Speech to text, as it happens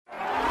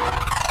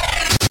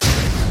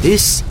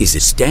This is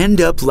a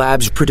Stand Up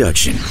Labs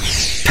production,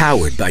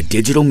 powered by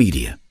digital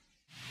media.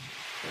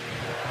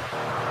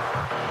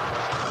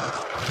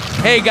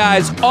 Hey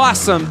guys,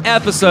 awesome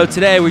episode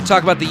today. We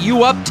talk about the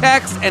You Up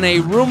text and a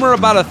rumor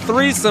about a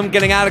threesome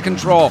getting out of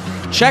control.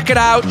 Check it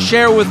out,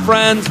 share it with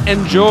friends,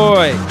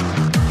 enjoy.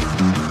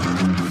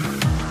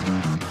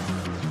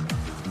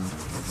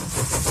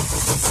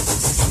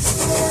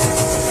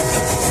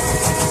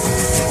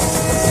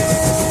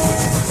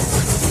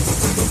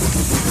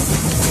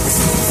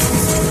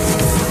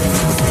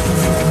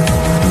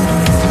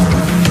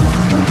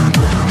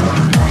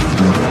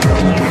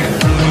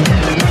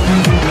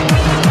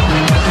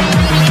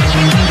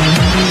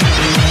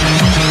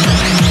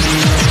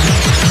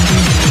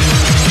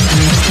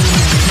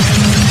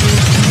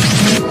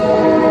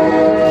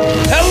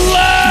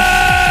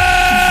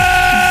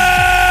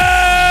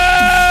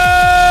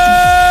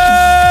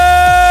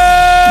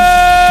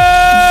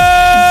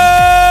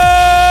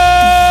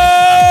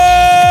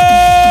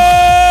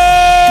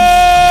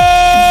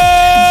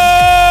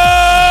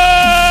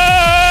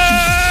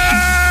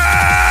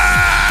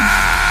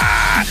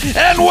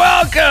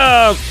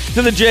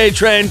 To the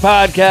J-Train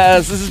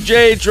podcast. This is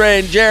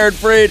J-Train, Jared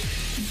Freed,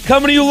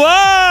 coming to you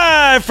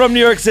live from New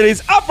York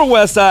City's Upper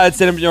West Side,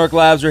 Stand Up New York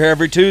Labs. We're here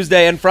every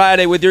Tuesday and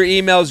Friday with your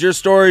emails, your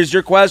stories,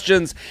 your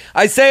questions.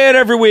 I say it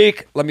every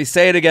week. Let me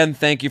say it again.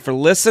 Thank you for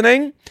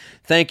listening.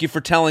 Thank you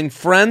for telling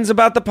friends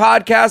about the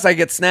podcast. I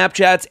get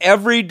Snapchats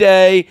every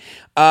day.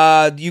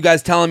 You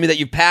guys telling me that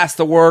you passed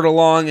the word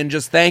along, and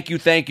just thank you.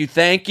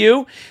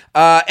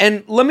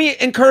 And let me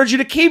encourage you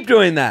to keep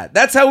doing that.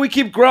 That's how we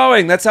keep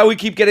growing. That's how we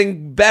keep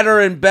getting better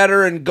and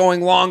better and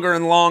going longer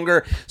and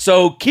longer.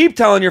 So keep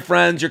telling your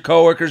friends, your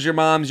coworkers, your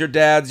moms, your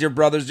dads, your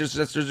brothers, your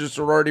sisters, your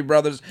sorority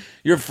brothers,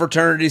 your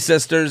fraternity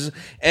sisters,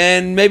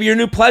 and maybe your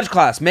new pledge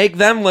class. Make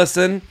them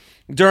listen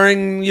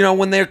during,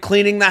 when they're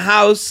cleaning the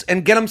house,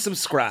 and get them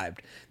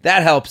subscribed.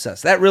 That helps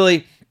us. It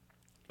really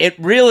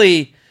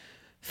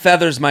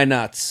feathers my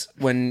nuts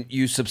when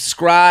you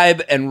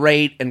subscribe and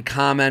rate and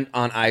comment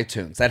on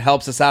iTunes. That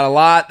helps us out a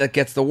lot. That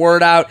gets the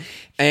word out.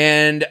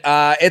 And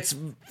it's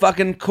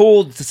fucking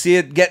cool to see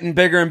it getting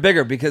bigger and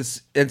bigger,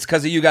 because it's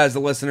because of you guys,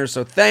 the listeners.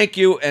 So thank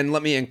you. And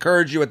let me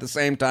encourage you at the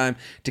same time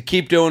to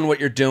keep doing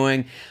what you're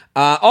doing.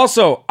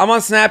 Also, I'm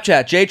on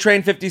Snapchat,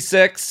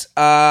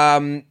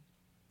 JTrain56.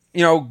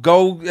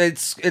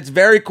 It's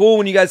very cool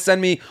when you guys send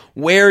me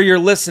where you're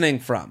listening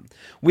from.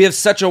 We have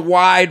such a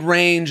wide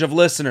range of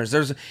listeners.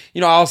 There's,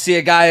 I'll see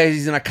a guy,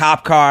 he's in a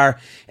cop car,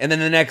 and then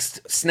the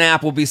next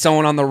snap will be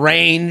someone on the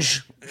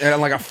range,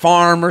 like a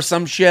farm or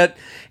some shit.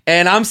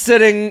 And I'm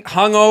sitting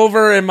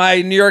hungover in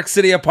my New York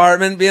City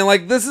apartment being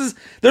like, there's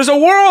a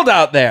world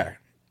out there.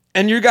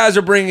 And you guys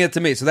are bringing it to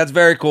me. So that's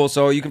very cool.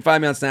 So you can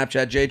find me on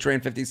Snapchat,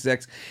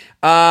 JTrain56.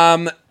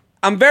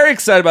 I'm very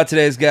excited about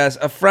today's guest,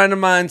 a friend of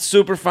mine,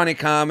 super funny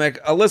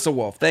comic, Alyssa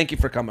Wolf. Thank you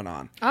for coming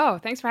on. Oh,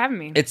 thanks for having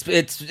me.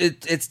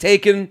 It's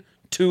taken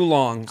too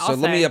long, so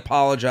let me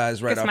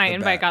apologize right off the bat. My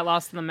invite got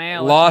lost in the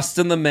mail. Lost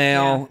in the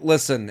mail. Yeah.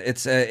 Listen,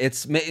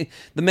 the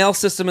mail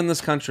system in this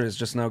country is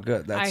just no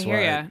good. That's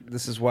why.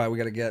 This is why we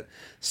got to get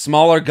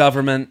smaller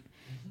government.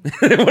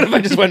 What if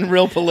I just went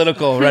real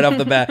political right off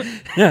the bat?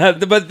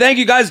 But thank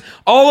you guys.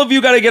 All of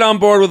you got to get on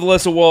board with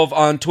Alyssa Wolf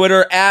on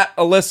Twitter, at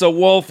Alyssa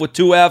Wolf with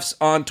 2 F's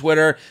on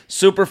Twitter.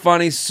 Super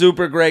funny,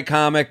 super great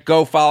comic.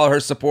 Go follow her,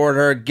 support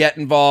her, get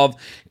involved,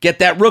 get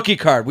that rookie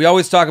card. We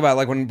always talk about,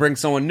 like, when we bring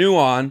someone new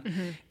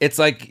on, it's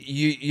like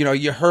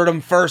you heard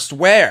them first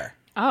where?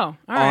 Oh, all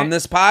right. On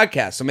this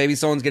podcast. So maybe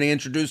someone's getting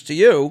introduced to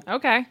you.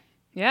 Okay.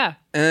 Yeah.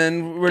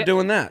 And we're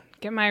doing that.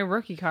 Get my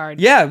rookie card.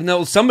 Yeah,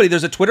 no,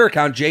 there's a Twitter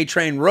account,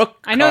 JTrainRook.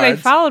 I know, they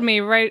followed me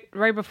right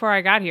before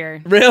I got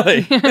here.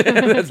 Really?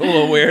 That's a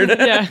little weird.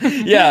 Yeah.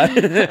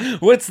 Yeah.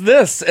 What's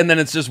this? And then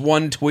it's just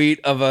one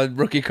tweet of a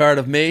rookie card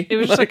of me. It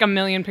was just like a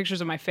million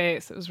pictures of my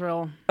face. It was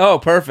real. Oh,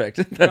 perfect.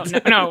 No,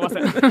 it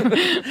wasn't.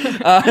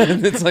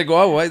 It's like,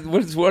 whoa,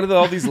 what are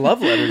all these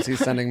love letters he's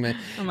sending me?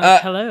 I'm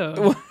like,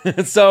 hello.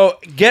 So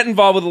get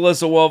involved with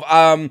Alyssa Wolf.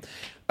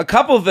 A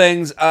couple of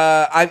things.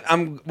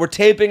 We're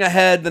taping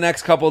ahead the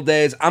next couple of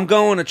days. I'm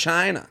going to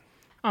China.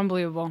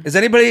 Unbelievable. Is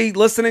anybody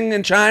listening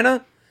in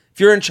China? If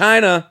you're in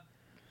China,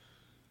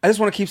 I just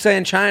want to keep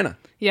saying China.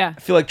 Yeah. I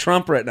feel like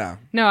Trump right now.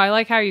 No, I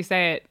like how you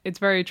say it. It's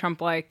very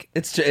Trump-like.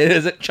 Is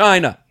it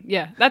China?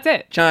 Yeah, that's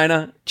it.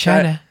 China.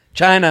 China.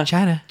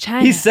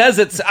 He says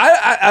it's.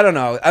 I don't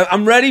know.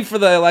 I'm ready for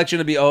the election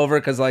to be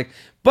over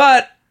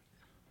but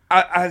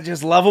I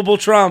just lovable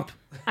Trump.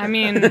 I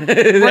mean,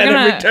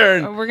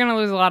 we're gonna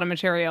lose a lot of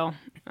material.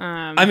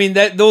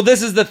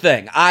 This is the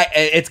thing.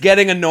 It's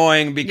getting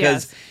annoying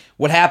because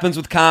what happens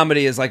with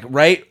comedy is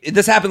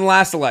this happened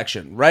last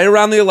election. Right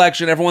around the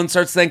election, everyone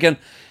starts thinking,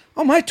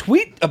 "Oh, my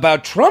tweet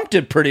about Trump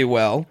did pretty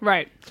well."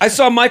 Right. I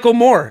saw Michael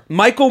Moore.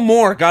 Michael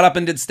Moore got up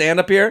and did stand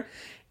up here.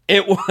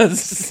 It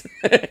was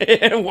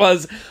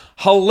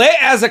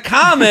as a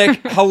comic,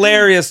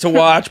 hilarious to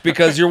watch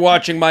because you're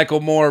watching Michael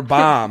Moore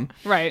bomb.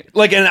 Right.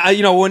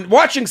 When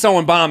watching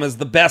someone bomb is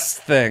the best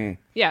thing.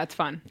 Yeah, it's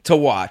fun to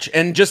watch.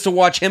 And just to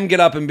watch him get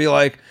up and be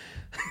like,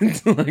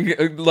 It's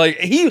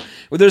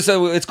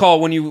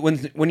called when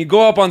you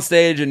go up on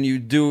stage and you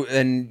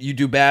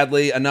do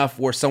badly enough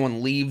where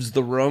someone leaves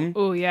the room.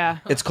 Oh yeah.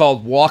 It's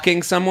called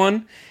walking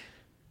someone.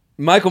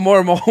 Michael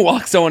Moore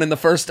walked someone in the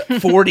first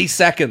 40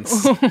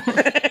 seconds.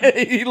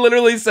 He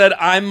literally said,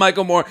 "I'm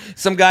Michael Moore."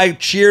 Some guy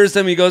cheers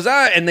him. He goes,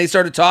 and they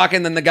started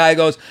talking. Then the guy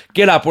goes,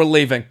 "Get up, we're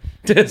leaving."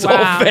 To his whole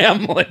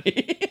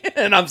family.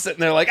 And I'm sitting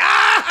there like,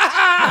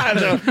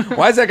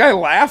 why is that guy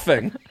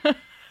laughing?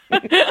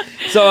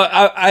 So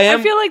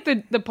I feel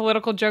like the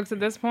political jokes at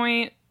this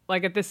point,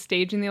 like at this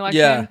stage in the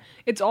election,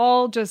 it's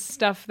all just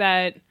stuff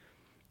that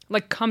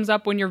like comes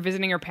up when you're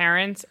visiting your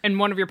parents, and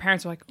one of your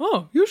parents are like,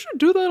 "Oh, you should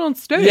do that on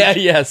stage." Yeah,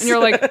 yes. And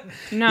you're like,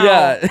 "No,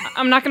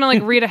 I'm not gonna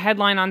like read a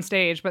headline on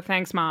stage, but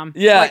thanks, Mom."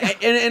 Yeah,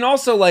 like, and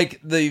also like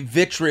the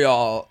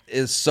vitriol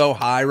is so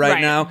high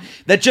right now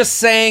that just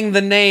saying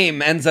the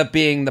name ends up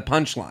being the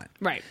punchline.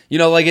 Right. You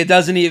know, like it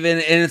doesn't even,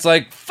 and it's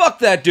like, "Fuck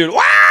that dude."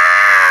 Wah!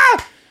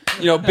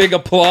 You know, big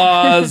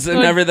applause and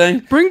everything.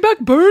 Bring back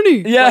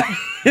Bernie. Yeah.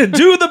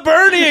 Do the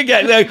Bernie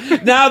again.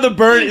 Like, now the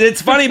Bernie.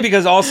 It's funny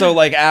because also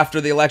like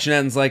after the election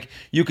ends, like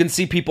you can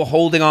see people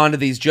holding on to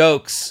these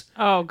jokes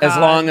as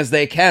long as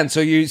they can. So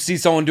you see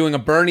someone doing a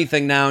Bernie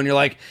thing now and you're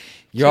like,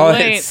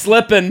 it's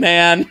slipping,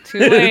 man. Too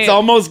late. It's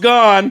almost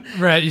gone.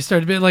 Right. You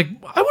start to be like,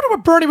 I wonder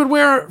what Bernie would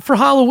wear for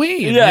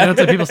Halloween. Yeah. You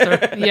know, people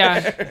start.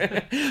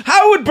 Yeah.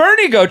 How would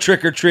Bernie go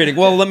trick-or-treating?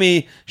 Well, let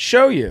me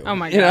show you. Oh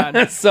my God.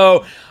 Know?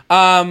 So,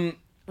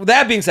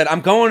 that being said,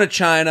 I'm going to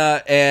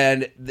China,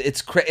 and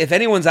if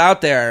anyone's out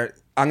there,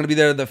 I'm going to be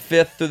there the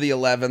 5th through the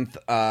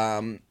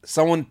 11th.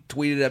 Someone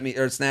tweeted at me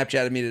or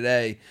Snapchatted me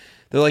today.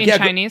 They're like,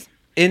 Chinese?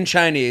 In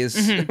Chinese.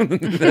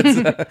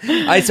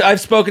 Mm-hmm. I've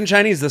spoken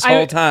Chinese this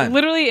whole time.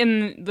 Literally,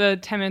 in the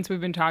 10 minutes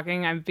we've been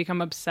talking, I've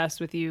become obsessed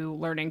with you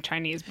learning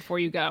Chinese before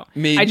you go.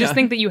 I just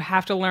think that you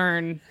have to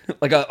learn...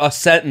 like a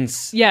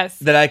sentence. Yes.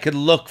 That I could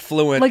look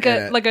fluent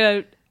in. Like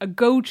a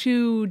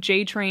go-to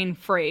J-Train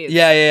phrase.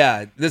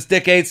 Yeah. This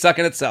dick ain't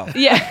sucking itself.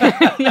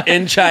 Yeah.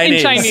 In Chinese.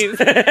 In Chinese.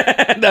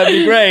 That'd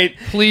be great.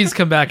 Please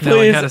come back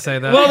knowing how to say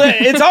that. Well,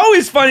 it's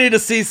always funny to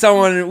see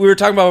someone, we were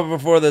talking about it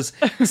before this,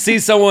 see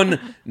someone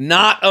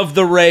not of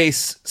the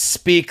race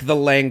speak the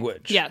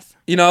language. Yes.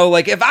 You know,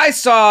 like if I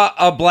saw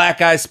a black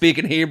guy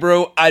speaking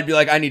Hebrew, I'd be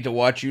like, I need to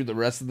watch you the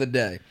rest of the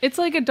day. It's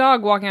like a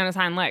dog walking on his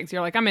hind legs.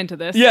 You're like, I'm into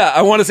this. Yeah,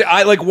 I want to say,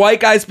 I like white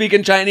guy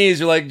speaking Chinese.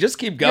 You're like, just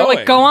keep going. You're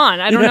like, go on.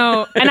 I don't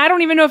know. And I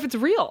don't even know if it's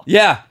real.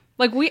 Yeah.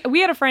 Like we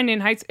had a friend in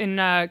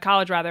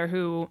college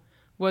who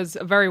was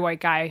a very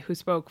white guy who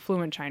spoke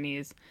fluent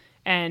Chinese.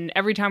 And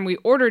every time we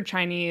ordered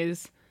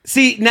Chinese,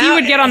 he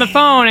would get on the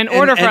phone and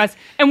order for us.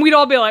 And we'd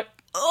all be like,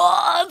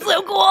 oh, it's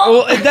so cool.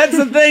 Well, that's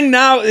the thing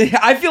now.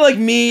 I feel like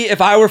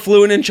if I were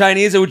fluent in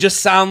Chinese, it would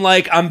just sound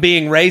like I'm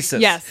being racist.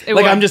 Yes, it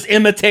like would. I'm just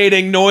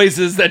imitating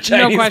noises that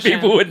Chinese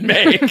people would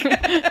make.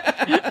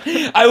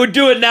 I would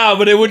do it now,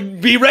 but it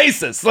would be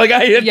racist. Like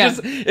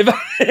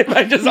if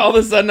I just all of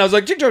a sudden I was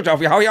like, and you'd be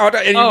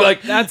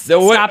like,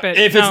 stop it.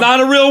 If it's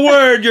not a real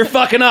word, you're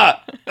fucking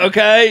up.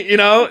 Okay, you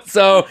know.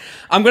 So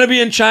I'm gonna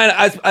be in China.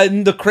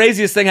 The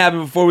craziest thing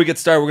happened before we get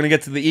started. We're gonna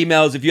get to the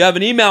emails. If you have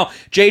an email,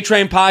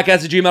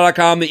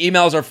 jtrainpodcast@gmail.com. The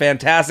emails are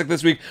fantastic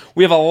this week.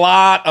 We have a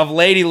lot of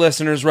lady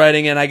listeners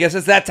writing in. I guess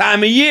it's that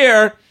time of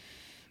year.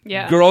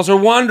 Yeah. Girls are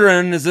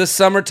wondering, is this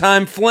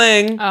summertime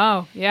fling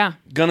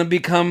gonna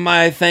become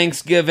my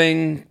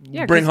Thanksgiving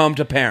bring home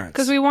to parents?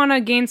 Because we want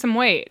to gain some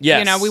weight. Yes.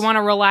 You know, we want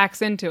to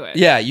relax into it.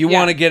 Yeah, you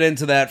want to get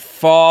into that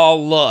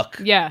fall look.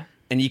 Yeah.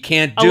 And you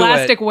can't do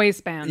Elastic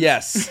waistband.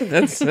 Yes.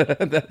 That's I'm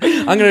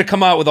going to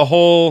come out with a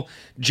whole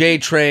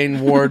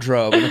J-Train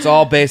wardrobe, and it's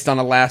all based on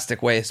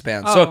elastic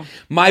waistbands. So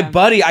my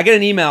buddy, I get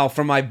an email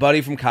from my buddy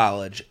from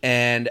college,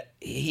 and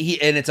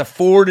it's a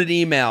forwarded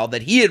email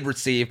that he had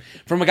received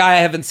from a guy I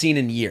haven't seen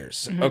in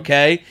years,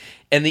 okay?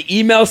 And the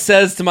email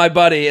says to my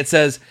buddy, it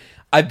says,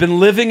 I've been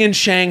living in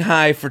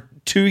Shanghai for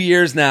 2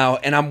 years now,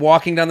 and I'm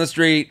walking down the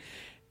street,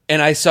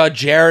 and I saw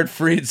Jared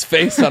Freed's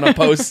face on a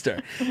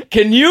poster.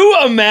 Can you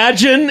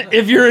imagine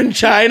if you're in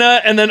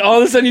China and then all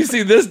of a sudden you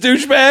see this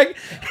douchebag?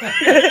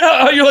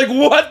 You're like,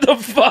 what the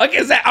fuck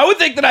is that? I would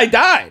think that I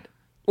died.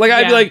 Like,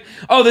 I'd be like,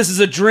 oh, this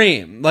is a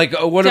dream. Like,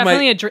 what am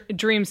I? Definitely a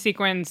dream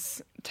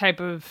sequence type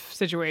of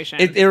situation.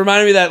 It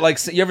reminded me that, like,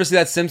 you ever see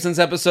that Simpsons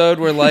episode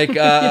where, like,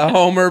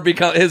 Homer,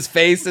 his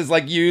face is,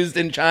 like, used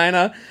in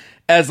China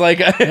as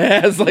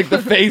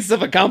the face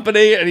of a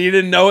company and he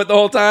didn't know it the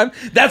whole time?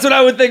 That's what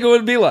I would think it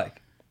would be like.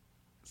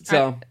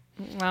 So,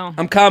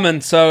 I'm coming.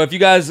 So if you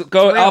guys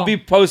go, I'll be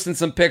posting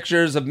some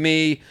pictures of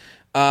me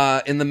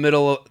in the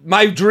middle of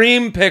my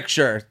dream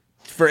picture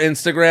for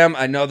Instagram.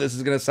 I know this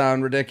is going to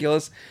sound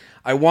ridiculous.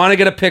 I want to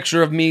get a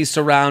picture of me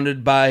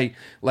surrounded by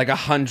like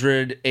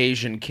 100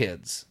 Asian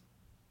kids.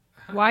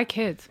 Why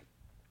kids?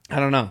 I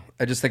don't know.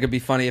 I just think it'd be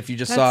funny if you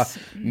just saw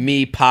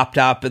me popped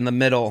up in the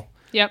middle.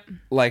 Yep.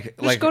 Like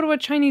go to a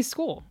Chinese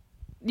school.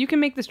 You can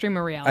make this dream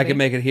a reality. I can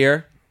make it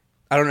here.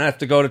 I don't have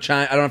to go to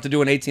China. I don't have to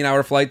do an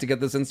 18-hour flight to get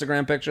this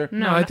Instagram picture.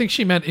 No, I think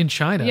she meant in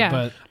China. Yeah.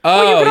 But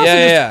Well, you could also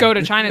just go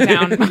to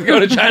Chinatown. Go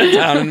to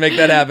Chinatown and make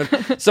that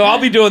happen. So I'll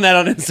be doing that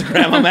on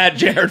Instagram. I'm at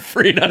Jared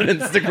Freed on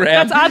Instagram.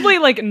 That's oddly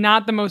like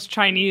not the most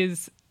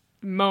Chinese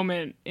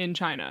moment in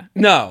China.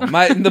 No,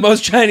 the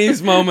most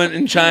Chinese moment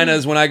in China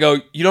is when I go,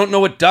 you don't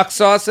know what duck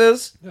sauce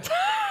is?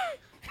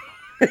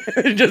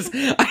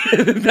 The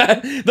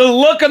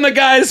look on the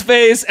guy's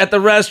face at the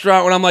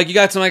restaurant when I'm like, you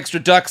got some extra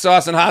duck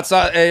sauce and hot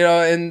sauce,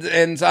 and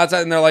hot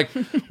sauce, and they're like,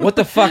 what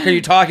the fuck are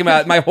you talking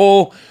about? My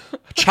whole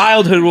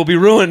childhood will be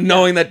ruined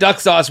knowing that duck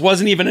sauce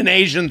wasn't even an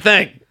Asian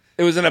thing.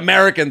 It was an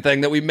American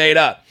thing that we made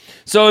up.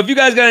 So if you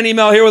guys got an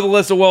email here with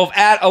Alyssa Wolf,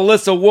 at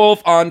Alyssa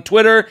Wolf on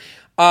Twitter,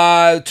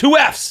 2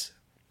 Fs.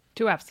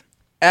 2 Fs.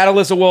 At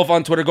Alyssa Wolf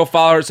on Twitter. Go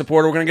follow her,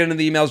 support her. We're going to get into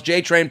the emails.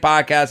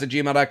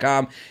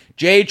 jtrainpodcast@gmail.com.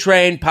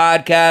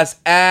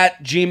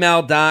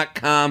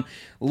 jtrainpodcast@gmail.com.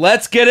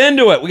 Let's get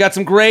into it. We got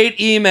some great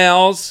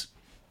emails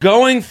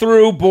going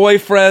through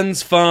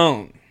boyfriend's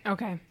phone.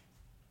 Okay.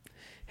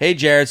 Hey,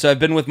 Jared. So I've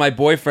been with my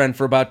boyfriend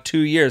for about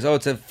 2 years. Oh,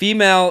 it's a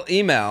female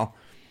email.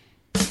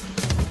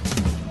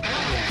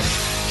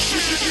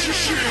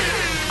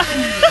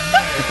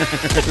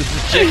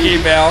 Chick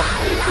email.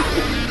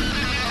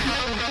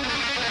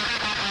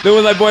 Been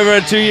with my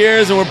boyfriend 2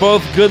 years, and we're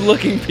both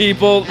good-looking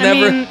people. I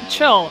mean,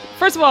 chill.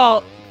 First of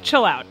all,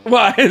 chill out.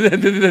 Why?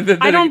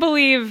 I don't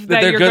believe that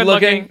they're you're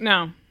good-looking?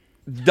 No.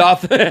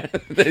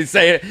 They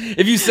say it.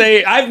 If you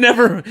say, I've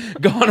never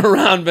gone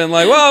around been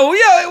like,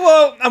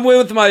 well, I'm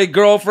with my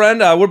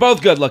girlfriend. We're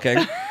both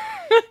good-looking.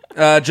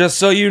 Just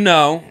so you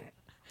know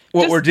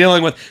what we're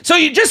dealing with. So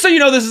just so you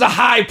know, this is a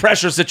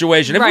high-pressure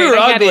situation. If we were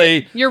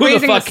ugly, who the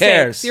fuck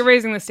cares? You're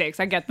raising the stakes.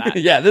 I get that.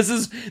 Yeah, this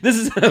is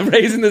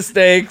raising the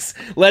stakes,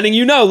 letting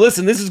you know,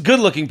 listen, this is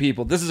good-looking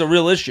people. This is a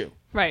real issue.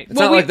 Right. It's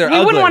not like they're we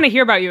ugly. wouldn't want to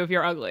hear about you if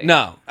you're ugly.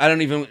 No, I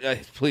don't even,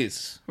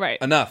 please. Right.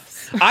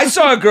 Enough. I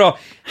saw a girl,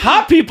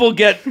 hot people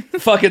get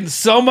fucking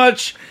so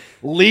much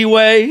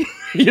leeway,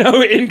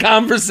 in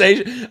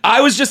conversation.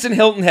 I was just in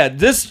Hilton Head.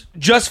 This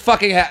just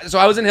fucking so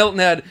I was in Hilton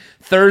Head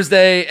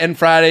Thursday and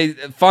Friday,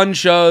 fun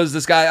shows.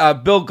 This guy,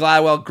 Bill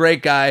Gladwell,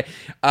 great guy.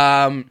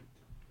 And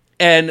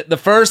the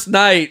first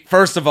night,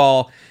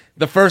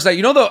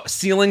 the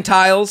ceiling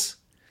tiles?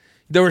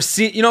 There were,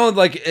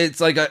 it's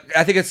like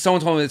I think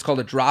someone told me it's called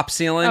a drop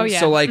ceiling. Oh,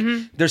 yeah. So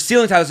there's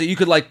ceiling tiles that you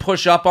could like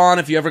push up on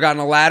if you ever got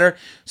on a ladder.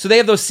 So they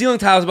have those ceiling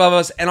tiles above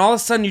us, and all of a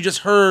sudden you just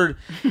heard,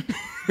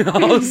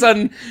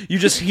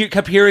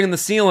 kept hearing in the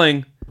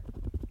ceiling,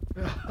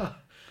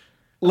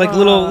 like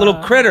little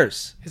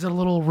critters. Is it a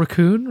little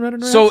raccoon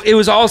running around? So it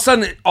was all of a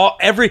sudden,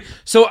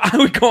 so I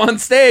would go on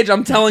stage,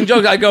 I'm telling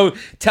jokes, I go,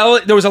 tell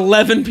it, there was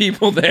 11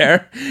 people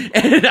there,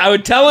 and I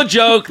would tell a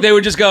joke, they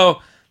would just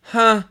go,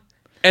 huh?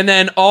 And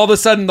then all of a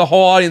sudden, the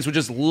whole audience would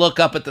just look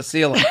up at the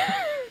ceiling.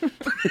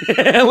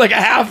 Like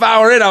a half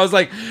hour in, I was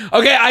like,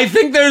 okay, I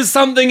think there's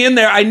something in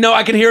there. I know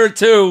I can hear it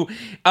too.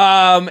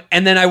 And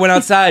then I went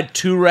outside,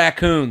 2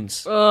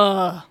 raccoons.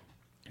 Ugh.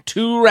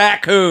 2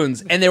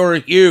 raccoons, and they were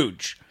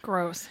huge.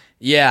 Gross.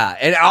 Yeah,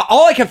 and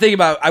all I kept thinking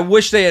about, I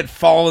wish they had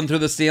fallen through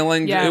the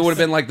ceiling. Yes. It would have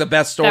been like the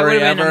best story That would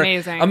have ever. been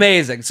amazing.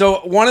 Amazing.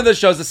 So one of the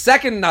shows, the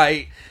second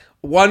night,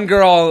 one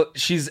girl,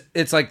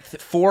 it's like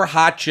 4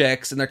 hot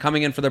chicks, and they're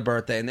coming in for their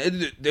birthday,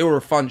 and they were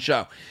a fun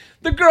show.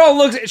 The girl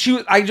looks,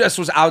 I just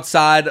was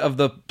outside of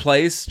the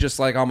place, just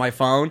like on my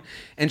phone,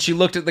 and she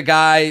looked at the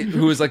guy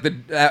who was like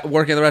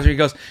working at the restaurant. He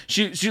goes,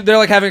 they're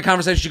like having a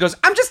conversation. She goes,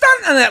 I'm just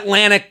not an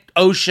Atlantic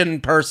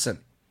Ocean person.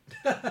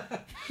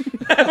 The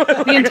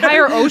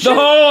entire ocean? The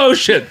whole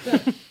ocean.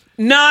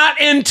 Not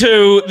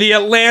into the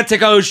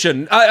Atlantic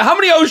Ocean. How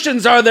many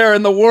oceans are there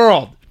in the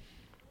world?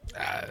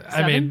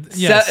 I mean,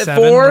 7,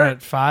 4? We're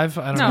at 5?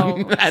 I don't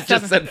know. I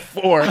just said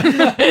 4.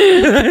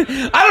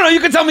 I don't know. You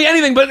can tell me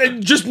anything, but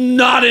just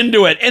not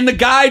into it. And the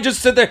guy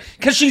just sit there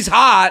because she's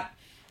hot.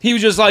 He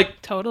was just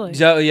like, totally.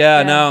 So,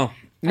 yeah, no,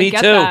 me I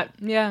get too. That.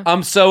 Yeah,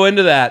 I'm so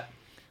into that.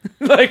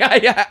 Like I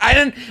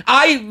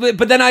didn't.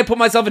 But then I put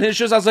myself in his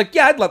shoes. I was like,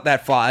 yeah, I'd let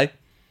that fly.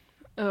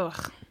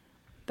 Ugh.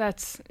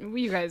 That's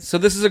you guys. So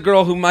this is a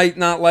girl who might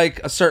not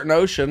like a certain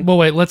ocean. Well,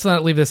 wait, let's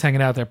not leave this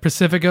hanging out there.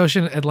 Pacific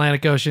Ocean,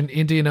 Atlantic Ocean,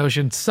 Indian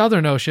Ocean,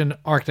 Southern Ocean,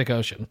 Arctic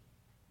Ocean.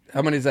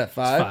 How many is that?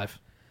 5? It's 5.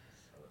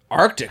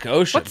 Arctic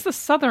Ocean. What's the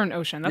Southern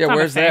Ocean? That's yeah, not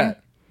where's a thing.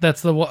 that?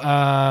 That's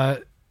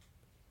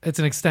it's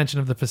an extension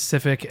of the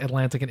Pacific,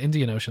 Atlantic, and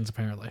Indian Oceans,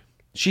 apparently.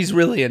 She's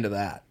really into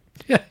that.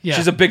 Yeah.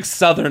 She's a big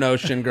Southern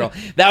Ocean girl.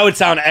 That would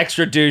sound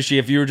extra douchey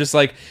if you were just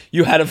like,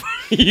 you had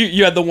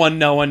you had the one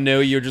no one knew.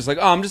 You were just like,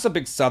 oh, I'm just a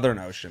big Southern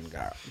Ocean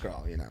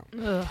girl,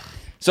 Ugh.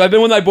 So I've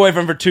been with my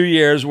boyfriend for 2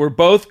 years. We're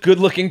both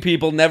good-looking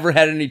people, never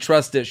had any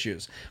trust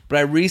issues. But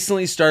I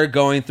recently started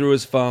going through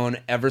his phone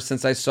ever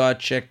since I saw a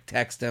chick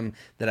text him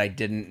that I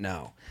didn't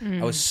know.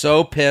 I was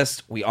so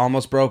pissed. We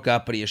almost broke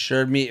up, but he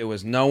assured me it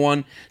was no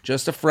one,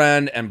 just a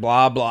friend, and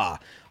blah, blah.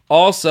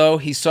 Also,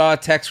 he saw a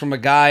text from a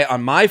guy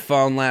on my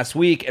phone last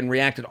week and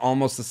reacted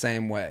almost the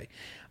same way.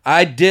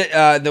 I did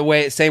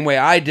same way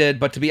I did,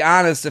 but to be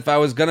honest, if I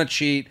was gonna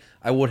cheat,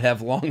 I would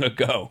have long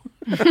ago.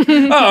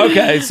 Oh,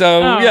 okay.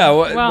 So,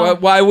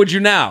 why would you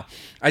now?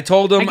 I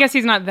told him... I guess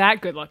he's not that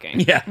good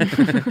looking. Yeah.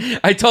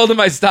 I told him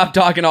I stopped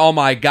talking to all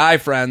my guy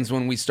friends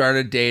when we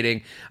started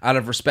dating out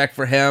of respect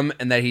for him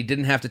and that he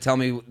didn't have to tell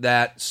me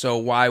that, so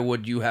why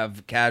would you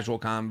have casual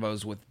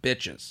convos with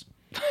bitches?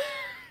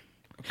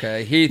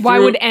 Okay. Why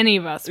would any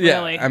of us,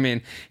 really? Yeah, I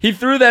mean, he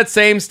threw that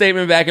same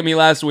statement back at me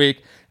last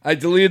week. I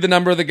deleted the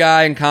number of the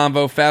guy in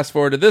convo, fast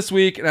forward to this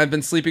week, and I've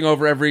been sleeping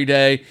over every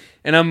day,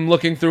 and I'm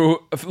looking for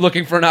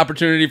an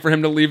opportunity for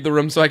him to leave the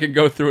room so I can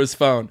go through his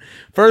phone.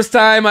 First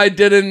time I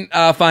didn't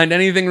find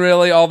anything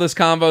really. All this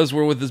convos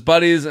were with his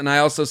buddies, and I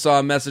also saw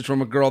a message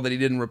from a girl that he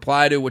didn't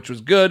reply to, which was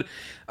good.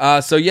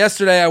 So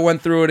yesterday I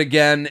went through it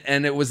again,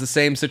 and it was the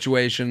same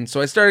situation.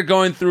 So I started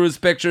going through his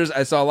pictures.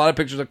 I saw a lot of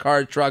pictures of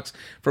car trucks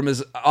from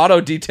his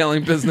auto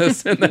detailing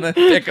business, and then a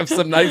pic of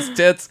some nice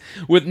tits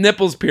with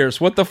nipples pierced.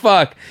 What the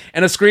fuck?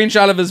 And a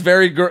screenshot of his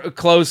very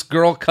close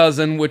girl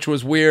cousin, which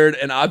was weird,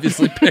 and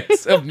obviously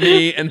pics of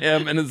me and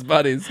him and his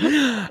buddies.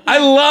 I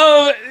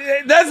love...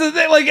 That's the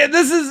thing. Like,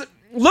 this is...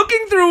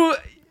 Looking through...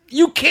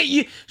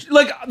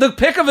 like, the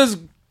pic of his...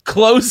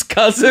 close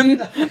cousin.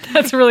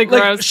 That's really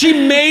gross. Like, she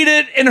made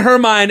it in her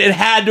mind. It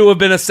had to have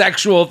been a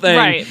sexual thing.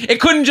 Right. It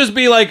couldn't just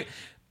be like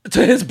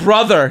to his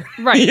brother.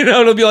 Right.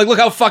 It'll be like, look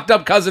how fucked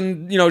up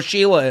cousin,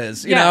 Sheila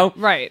is, you know?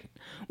 Right.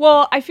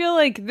 Well, I feel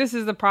like this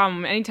is the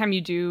problem. Anytime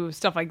you do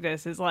stuff like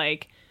this is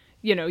like,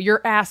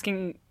 you're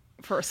asking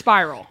for a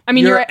spiral. I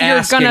mean,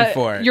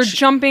 you're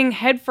jumping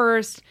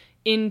headfirst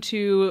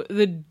into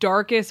the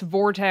darkest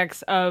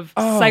vortex of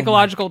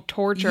psychological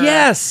torture.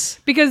 Yes.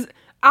 Because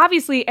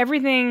obviously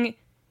everything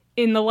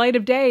in the light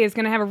of day is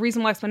going to have a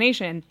reasonable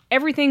explanation.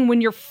 Everything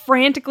when you're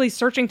frantically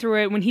searching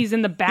through it when he's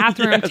in the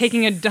bathroom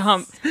taking a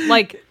dump,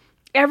 like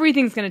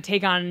everything's going to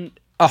take on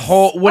a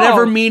whole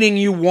whatever meaning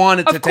you want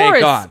it to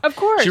take on. Of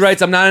course. She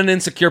writes, I'm not an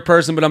insecure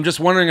person, but I'm just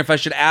wondering if I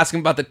should ask him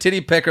about the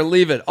titty pic or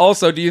leave it.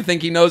 Also, do you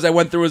think he knows I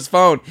went through his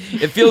phone?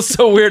 It feels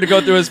so weird to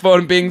go through his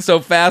phone being so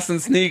fast and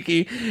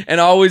sneaky and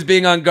always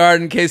being on guard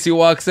in case he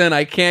walks in.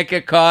 I can't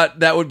get caught.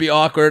 That would be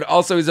awkward.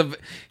 Also,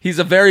 he's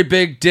a very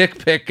big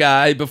dick pic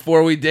guy.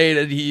 Before we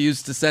dated, he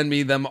used to send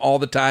me them all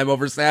the time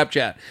over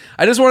Snapchat.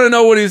 I just want to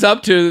know what he's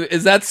up to.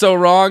 Is that so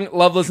wrong?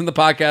 Love listening to the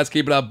podcast.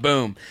 Keep it up.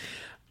 Boom.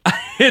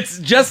 It's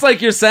just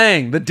like you're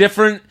saying, the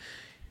different,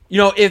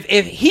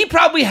 if he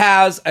probably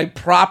has a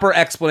proper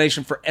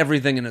explanation for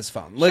everything in his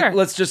phone. Sure.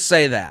 Let's just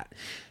say that.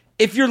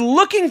 If you're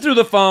looking through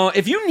the phone,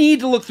 if you need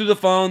to look through the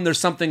phone, there's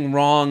something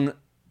wrong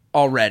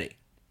already.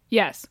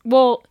 Yes.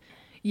 Well,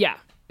 yeah.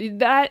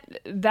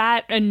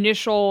 That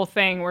initial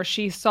thing where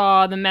she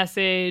saw the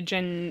message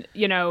and,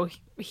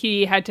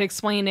 he had to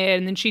explain it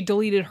and then she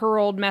deleted her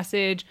old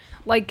message.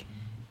 Like,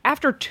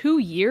 after 2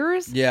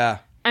 years? Yeah.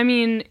 I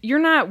mean, you're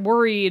not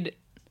worried...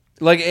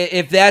 Like,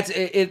 if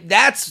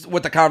that's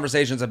what the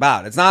conversation's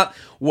about. It's not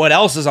what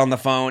else is on the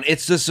phone.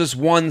 It's just this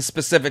one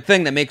specific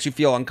thing that makes you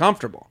feel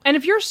uncomfortable. And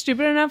if you're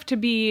stupid enough to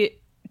be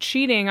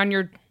cheating on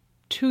your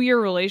 2-year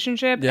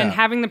relationship and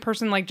having the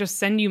person, like, just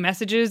send you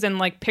messages and,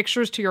 like,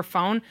 pictures to your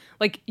phone,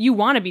 like, you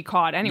want to be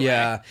caught anyway.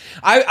 Yeah.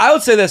 I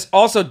would say this.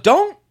 Also,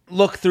 don't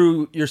look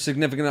through your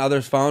significant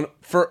other's phone.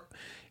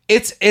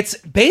 It's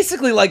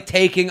basically like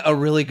taking a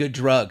really good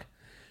drug.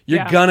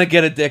 You're gonna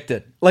get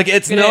addicted. Like,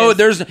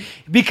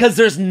 because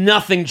there's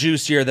nothing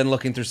juicier than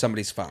looking through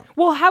somebody's phone.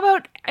 Well, how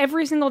about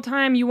every single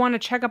time you want to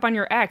check up on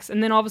your ex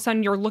and then all of a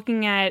sudden you're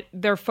looking at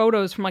their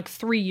photos from like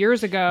 3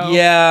 years ago.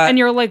 Yeah. And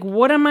you're like,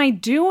 what am I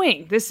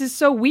doing? This is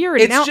so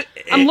weird.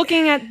 I'm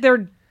looking at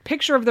their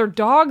picture of their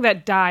dog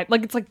that died.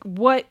 Like, it's like,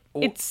 what?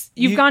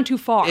 You've gone too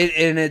far.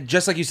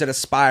 Just like you said, a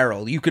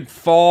spiral. You could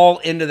fall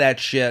into that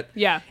shit.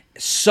 Yeah.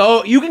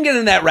 So you can get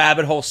in that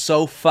rabbit hole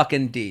so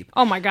fucking deep.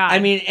 Oh my God. I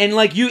mean,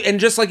 and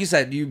just like you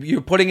said,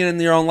 you're putting it in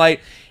your own light.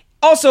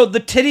 Also, the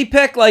titty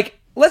pic, like,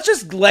 let's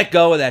just let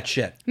go of that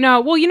shit. No,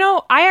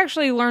 well, I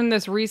actually learned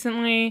this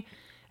recently,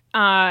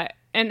 and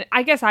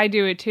I guess I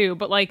do it too,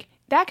 but like,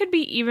 that could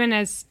be even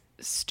as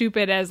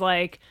stupid as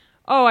like,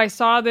 oh, I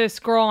saw this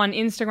girl on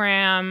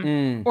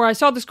Instagram, or I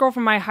saw this girl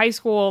from my high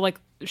school, like,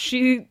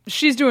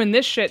 she's doing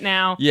this shit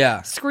now.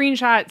 Yeah.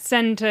 Screenshot,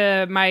 send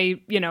to my,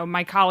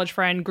 my college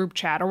friend group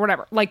chat or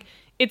whatever. Like,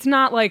 it's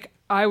not like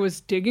I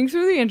was digging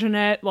through the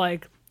internet,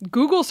 like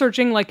Google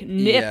searching like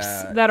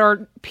nips that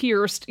are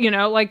pierced,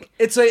 like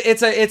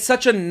it's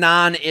such a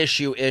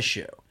non-issue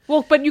issue.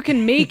 Well, but you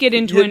can make it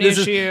into an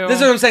issue. This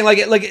is what I'm saying.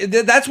 Like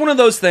that's one of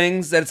those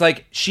things that it's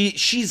like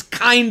she's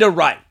kind of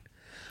right.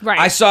 Right.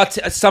 I saw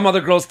some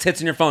other girl's tits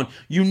in your phone.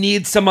 You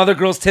need some other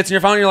girl's tits in your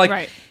phone. And you're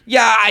like,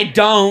 yeah, I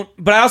don't,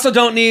 but I also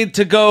don't need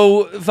to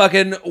go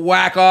fucking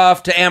whack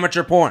off to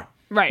amateur porn.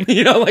 Right.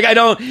 Like I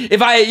don't,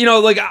 if I,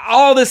 like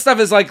all this stuff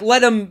is like,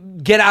 let him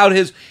get out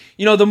his,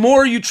 the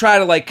more you try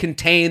to like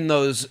contain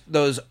those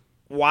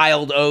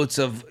wild oats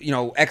of,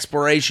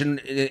 exploration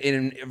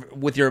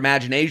with your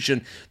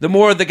imagination, the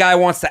more the guy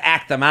wants to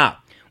act them out.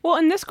 Well,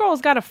 and this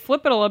girl's got to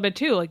flip it a little bit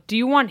too. Like, do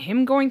you want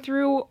him going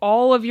through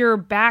all of your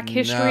back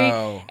history,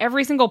 No.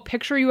 every single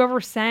picture you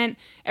ever sent,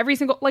 every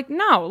single, like,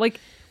 no. Like,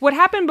 what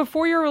happened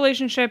before your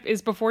relationship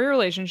is before your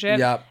relationship.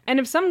 Yep. And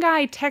if some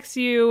guy texts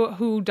you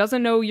who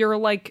doesn't know you're,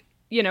 like,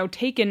 you know,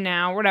 taken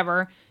now,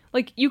 whatever,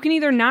 like, you can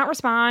either not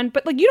respond,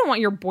 but, like, you don't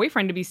want your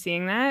boyfriend to be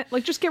seeing that.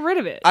 Like, just get rid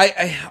of it.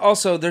 I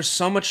also, there's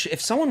so much,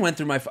 if someone went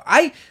through my phone,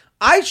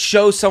 I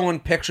show someone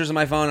pictures of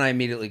my phone and I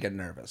immediately get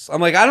nervous. I'm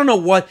like, I don't know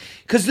what,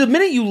 because the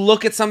minute you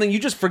look at something, you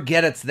just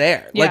forget it's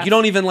there. Like, Yes. you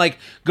don't even, like,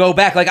 go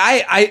back. Like,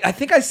 I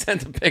think I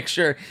sent a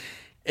picture.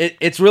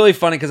 It's really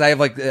funny because I have,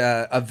 like,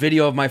 a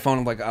video of my phone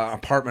of, like, an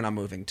apartment I'm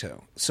moving to.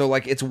 So,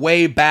 like, it's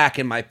way back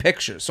in my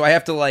pictures. So I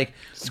have to, like,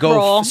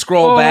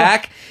 scroll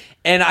back.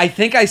 And I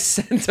think I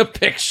sent a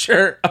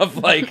picture of,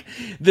 like,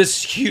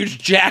 this huge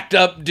jacked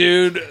up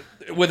dude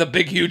with a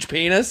big, huge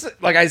penis.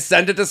 Like, I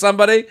sent it to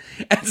somebody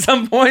at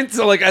some point,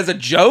 so, like, as a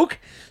joke.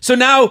 So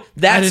now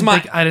that's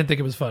I didn't think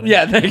it was funny.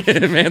 Yeah, thank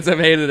you. Mans have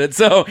hated it.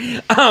 So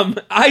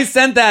I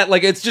sent that,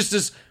 like, it's just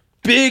this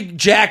big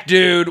jack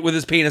dude with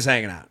his penis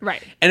hanging out.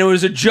 Right. And it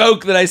was a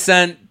joke that I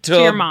sent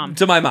to your mom.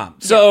 To my mom.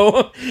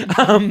 So,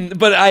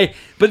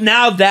 but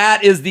now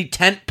that is the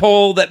tent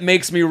pole that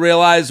makes me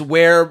realize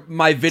where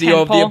my video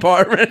Tent of the pole?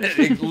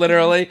 apartment,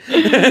 literally.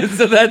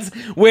 So that's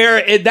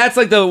where that's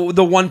like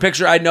the one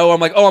picture I know.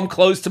 I'm like, oh, I'm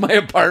close to my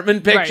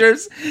apartment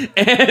pictures.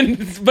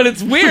 But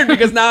it's weird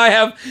because now I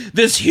have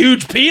this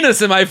huge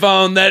penis in my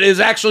phone that is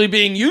actually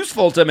being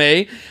useful to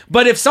me.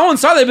 But if someone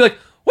saw that, they'd be like,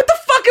 what the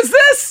fuck is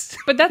this?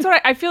 But that's what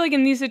I feel like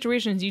in these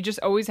situations, you just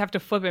always have to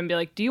flip it and be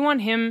like, do you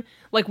want him,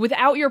 like,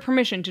 without your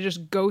permission to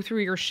just go through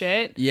your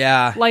shit?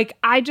 Yeah. Like,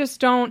 I just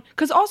don't.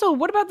 Because also,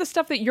 what about the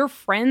stuff that your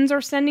friends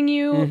are sending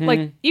you? Mm-hmm.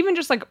 Like, even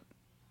just, like,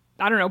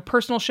 I don't know,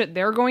 personal shit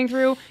they're going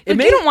through. Like,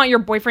 you don't want your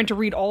boyfriend to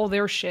read all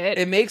their shit.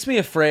 It makes me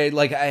afraid.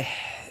 Like,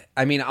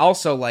 I mean,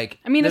 also, like...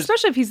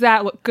 especially if he's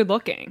that good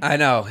looking. I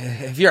know.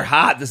 If you're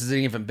hot, this is an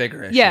even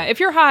bigger issue. Yeah, if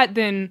you're hot,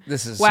 then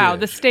This is wow,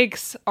 huge. the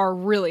stakes are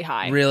really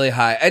high. Really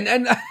high.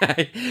 And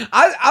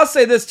I'll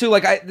say this, too.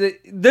 Like,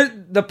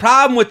 the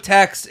problem with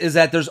text is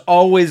that there's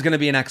always going to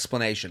be an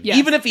explanation. Yes.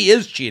 Even if he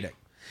is cheating.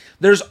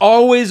 There's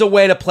always a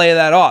way to play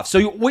that off.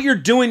 So what you're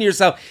doing to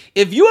yourself,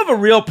 if you have a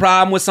real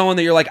problem with someone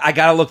that you're like, I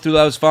got to look through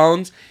those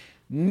phones,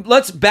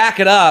 let's back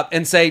it up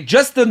and say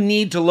just the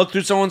need to look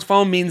through someone's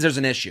phone means there's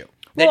an issue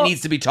that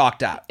needs to be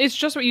talked out. It's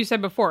just what you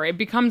said before. It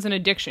becomes an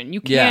addiction.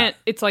 You Yeah. can't,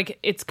 it's like,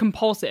 it's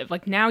compulsive.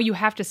 Like, now you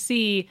have to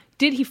see,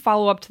 did he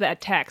follow up to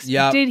that text?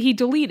 Yep. Did he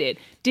delete it?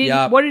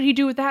 Yep. What did he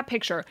do with that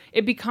picture?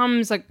 It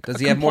becomes like Does a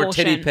he have more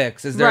compulsion. titty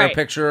pics? Is there Right. a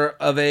picture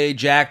of a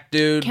jack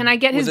dude? Can I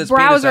get with his penis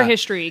browser out?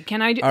 history?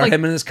 Can I do, Or like,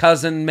 him and his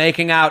cousin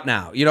making out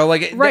now? You know,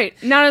 like... right.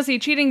 Not only is he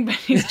cheating, but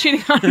he's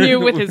cheating on you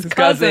with his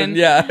cousin.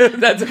 Yeah,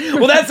 that's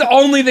the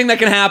only thing that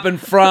can happen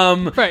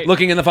from Right.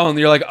 looking in the phone.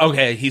 You're like,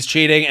 okay, he's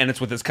cheating, and it's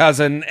with his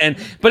cousin.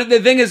 But the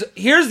thing is,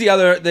 here's the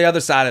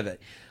other side of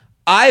it.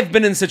 I've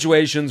been in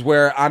situations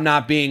where I'm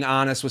not being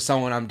honest with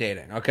someone I'm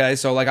dating. Okay,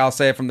 so like I'll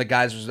say it from the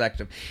guy's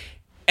perspective.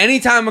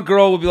 Anytime a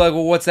girl would be like,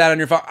 "Well, what's that on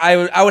your phone?" I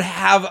would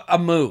have a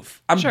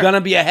move. I'm Sure. gonna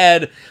be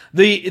ahead.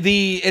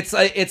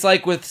 It's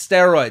like with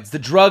steroids. The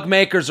drug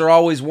makers are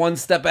always one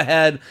step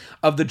ahead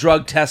of the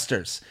drug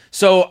testers.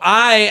 So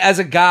I, as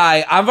a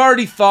guy, I've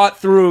already thought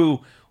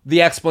through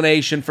the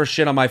explanation for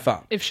shit on my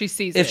phone. If she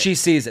sees If it. she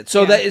sees it.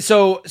 So Yeah.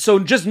 so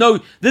just know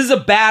this is a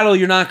battle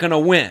you're not going to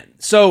win.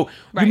 So you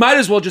Right. might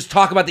as well just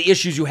talk about the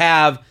issues you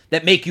have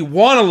that make you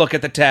want to look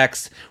at the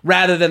text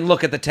rather than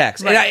look at the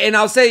text. Right. And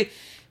I'll say,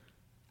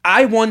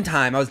 one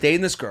time I was dating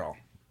this girl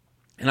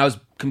and I was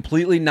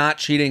completely not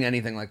cheating,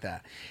 anything like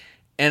that.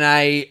 And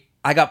I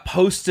got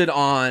posted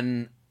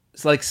on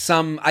like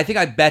I think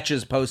I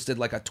betches posted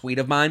like a tweet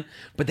of mine,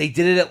 but they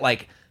did it at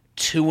like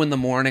 2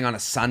 a.m. on a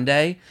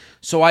Sunday.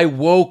 So I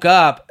woke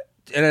up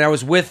and I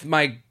was with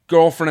my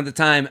girlfriend at the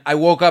time. I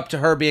woke up to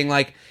her being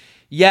like,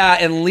 yeah,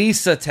 and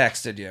Lisa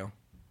texted you.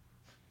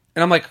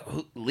 And I'm like,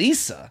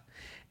 Lisa?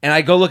 And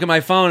I go look at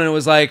my phone and it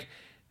was like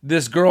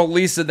this girl,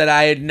 Lisa, that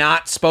I had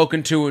not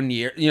spoken to in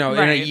a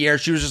Right. year.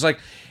 She was just like,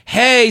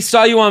 hey,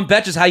 saw you on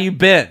Betches. How you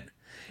been?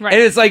 Right.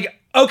 And it's like,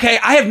 okay,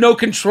 I have no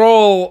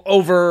control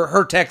over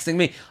her texting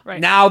me.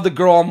 Right. Now the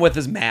girl I'm with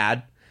is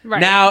mad. Right.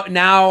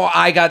 Now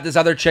I got this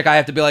other chick. I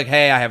have to be like,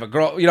 hey, I have a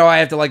girl. You know, I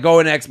have to like go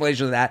into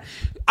explanation of that.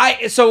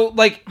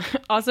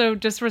 Also,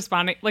 just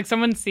responding, like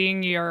someone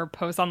seeing your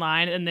post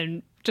online and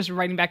then just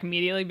writing back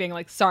immediately, being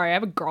like, "Sorry, I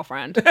have a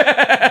girlfriend."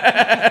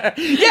 yeah.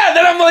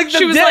 Then I'm like,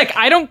 She was like,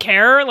 "I don't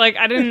care. Like,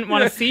 I didn't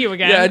want to see you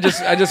again." Yeah,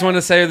 I just want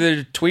to say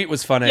the tweet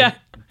was funny. Yeah.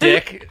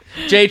 Dick.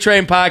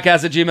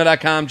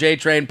 JTrainPodcast@gmail.com.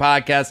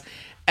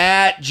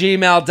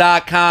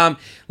 JTrainPodcast@gmail.com.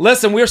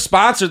 Listen, we're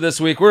sponsored this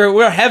week.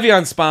 We're heavy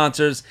on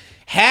sponsors.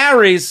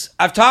 Harry's.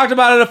 I've talked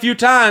about it a few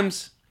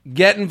times.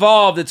 Get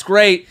involved. It's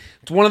great.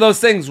 It's one of those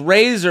things.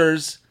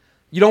 Razors,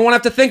 you don't want to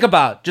have to think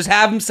about. Just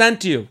have them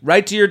sent to you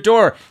right to your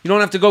door. You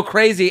don't have to go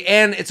crazy.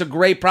 And it's a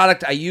great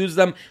product. I use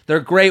them. They're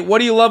great. What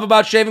do you love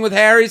about shaving with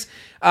Harry's?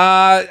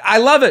 I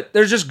love it.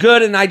 They're just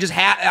good. And I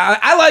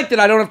like that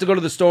I don't have to go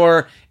to the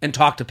store and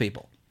talk to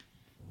people.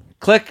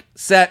 Click,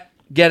 set,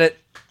 get it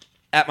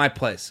at my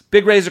place.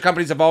 Big razor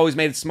companies have always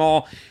made a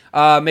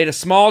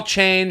small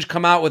change,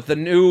 come out with the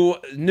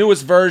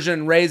newest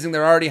version, raising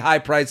their already high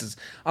prices.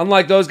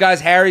 Unlike those guys,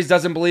 Harry's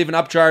doesn't believe in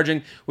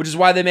upcharging, which is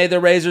why they made their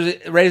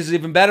razors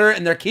even better,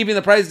 and they're keeping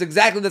the prices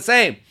exactly the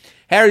same.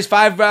 Harry's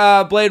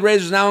 5-blade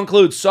razors now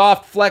include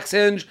soft flex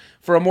hinge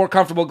for a more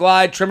comfortable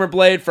glide, trimmer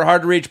blade for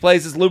hard-to-reach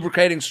places,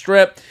 lubricating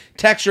strip,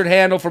 textured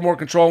handle for more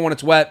control when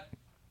it's wet.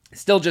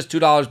 Still just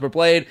 $2 per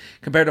blade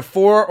compared to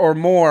 $4 or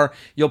more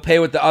you'll pay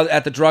with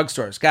at the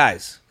drugstores.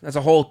 Guys, that's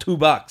a whole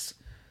 $2.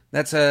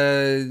 That's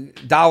a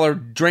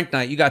 $1 drink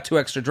night. You got 2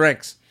 extra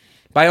drinks.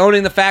 By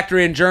owning the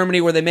factory in Germany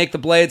where they make the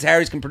blades,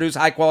 Harry's can produce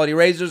high-quality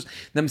razors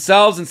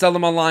themselves and sell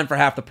them online for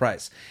half the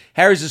price.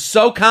 Harry's is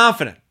so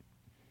confident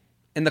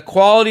in the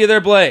quality of their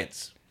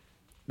blades,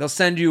 they'll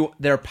send you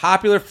their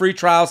popular free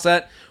trial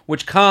set,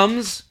 which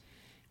comes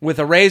with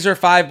a razor,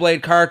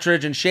 5-blade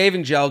cartridge, and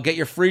shaving gel. Get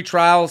your free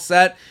trial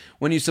set.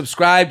 When you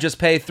subscribe, just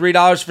pay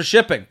 $3 for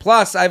shipping.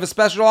 Plus, I have a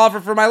special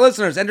offer for my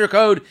listeners. Enter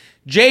code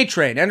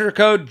JTRAIN. Enter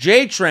code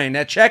JTRAIN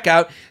at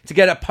checkout to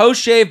get a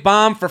post-shave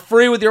balm for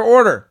free with your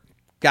order.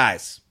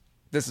 Guys,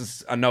 this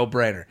is a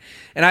no-brainer.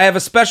 And I have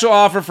a special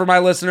offer for my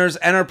listeners.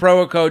 Enter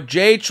promo code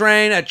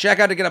JTRAIN at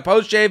checkout to get a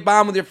post-shave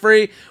balm with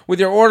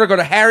your order. Go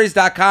to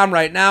harrys.com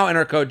right now.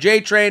 Enter code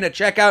JTRAIN at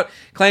checkout.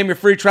 Claim your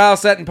free trial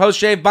set and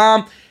post-shave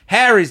balm.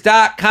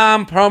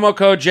 harrys.com, promo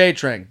code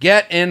JTRAIN.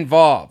 Get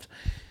involved.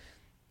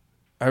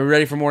 Are we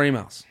ready for more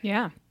emails?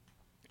 Yeah.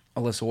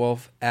 Alyssa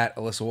Wolf, at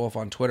Alyssa Wolf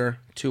on Twitter.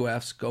 2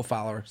 Fs. Go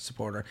follow her.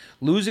 Support her.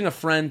 Losing a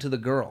friend to the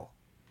girl.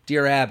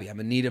 Dear Abby, I'm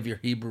in need of your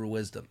Hebrew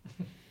wisdom.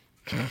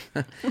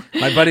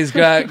 My buddy's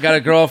got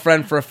a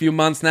girlfriend for a few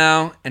months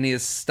now, and he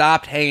has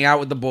stopped hanging out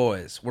with the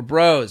boys. We're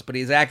bros, but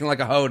he's acting like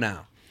a hoe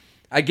now.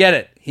 I get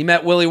it. He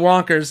met Willy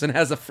Wonkers and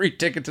has a free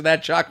ticket to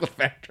that chocolate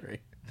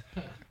factory.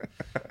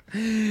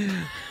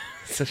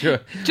 Such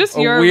a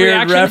weird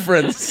reaction.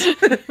 reference.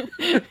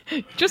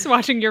 Just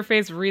watching your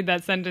face read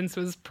that sentence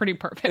was pretty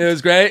perfect. It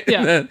was great.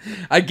 Yeah.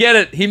 I get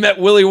it. He met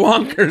Willy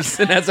Wonkers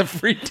and has a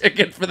free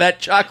ticket for that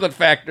chocolate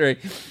factory.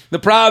 The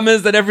problem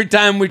is that every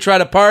time we try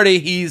to party,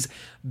 he's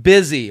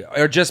busy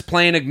or just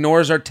plain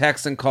ignores our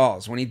texts and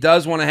calls. When he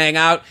does want to hang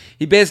out,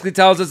 he basically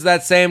tells us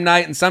that same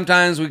night, and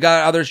sometimes we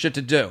got other shit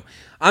to do.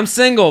 I'm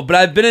single, but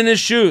I've been in his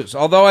shoes.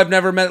 Although I've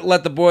never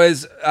let the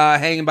boys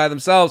hanging by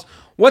themselves.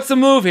 What's the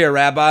move here,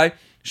 Rabbi?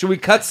 Should we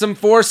cut some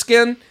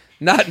foreskin?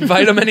 Not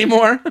invite him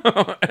anymore?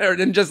 Or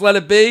then just let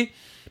it be?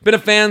 Been a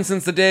fan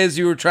since the days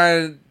you were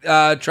trying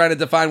to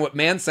define what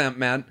man-samp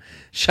meant.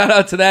 Shout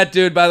out to that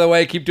dude, by the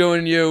way. Keep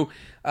doing you.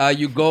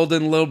 You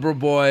golden liberal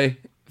boy.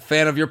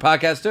 Fan of your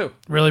podcast, too.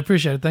 Really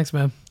appreciate it. Thanks,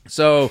 man.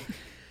 So,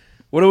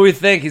 what do we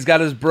think? He's got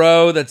his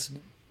bro that's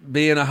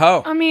being a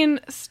hoe. I mean,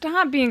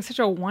 stop being such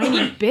a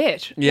whiny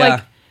bitch. Yeah.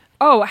 Like,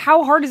 oh,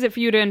 how hard is it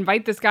for you to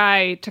invite this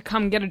guy to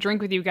come get a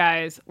drink with you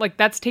guys? Like,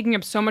 that's taking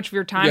up so much of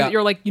your time that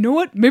you're like, you know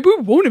what? Maybe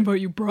we won't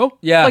invite you, bro.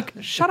 Yeah. Like,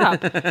 shut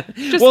up.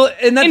 Just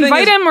and that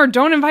invite him or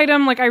don't invite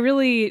him. Like, I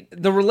really...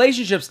 The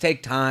relationships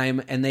take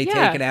time and they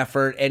take an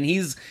effort, and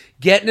he's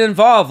getting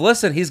involved.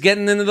 Listen, he's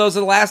getting into those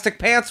elastic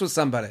pants with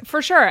somebody.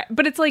 For sure.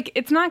 But it's like,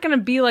 it's not going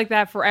to be like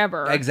that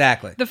forever.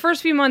 Exactly. The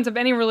first few months of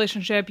any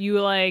relationship, you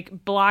like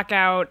block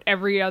out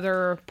every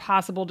other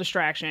possible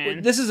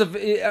distraction. This is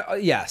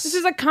yes. This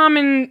is a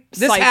common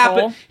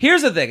cycle.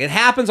 Here's the thing. It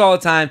happens all the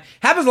time.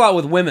 Happens a lot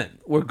with women,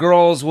 where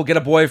girls will get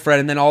a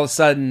boyfriend and then all of a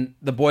sudden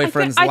the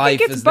boyfriend's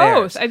life is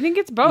theirs. I think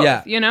it's both.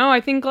 Yeah. You know,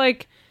 I think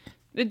like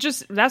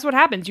that's what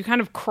happens. You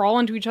kind of crawl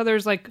into each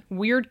other's like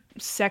weird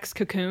sex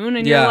cocoon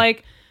and you're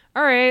like,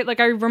 all right, like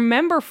I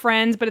remember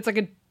friends, but it's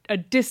like a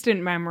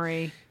distant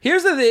memory.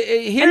 And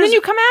then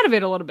you come out of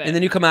it a little bit. And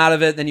then you come out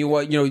of it, then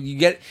you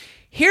get...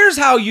 Here's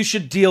how you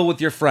should deal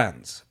with your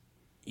friends.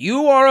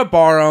 You are a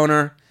bar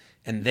owner,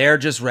 and they're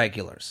just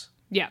regulars.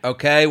 Yeah.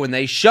 Okay? When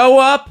they show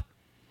up,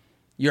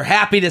 you're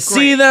happy to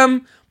see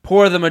them,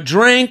 pour them a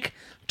drink,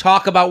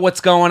 talk about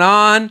what's going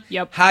on,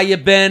 how you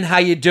been, how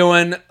you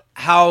doing,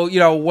 how,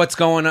 what's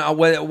going on,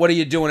 what are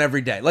you doing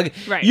every day? Like,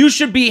 you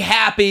should be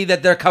happy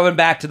that they're coming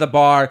back to the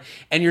bar,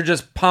 and you're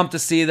just pumped to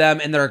see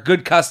them, and they're a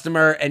good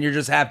customer, and you're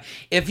just happy.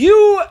 If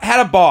you had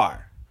a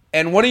bar,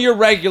 and one of your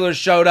regulars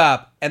showed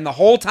up, and the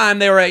whole time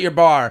they were at your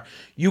bar,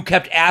 you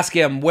kept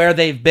asking them where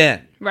they've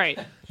been. Right.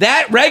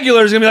 That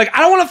regular is going to be like,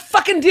 I don't want to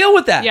fucking deal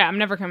with that. Yeah, I'm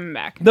never coming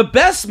back.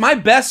 My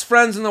best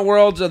friends in the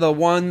world are the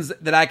ones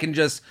that I can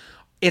just...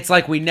 It's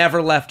like we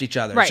never left each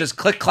other. Right. It's just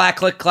click, clack,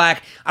 click,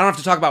 clack. I don't have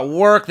to talk about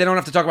work. They don't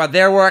have to talk about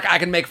their work. I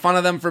can make fun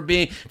of them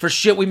for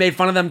shit we made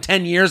fun of them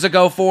 10 years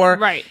ago for.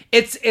 Right.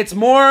 It's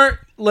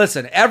more,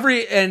 listen,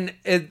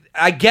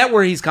 I get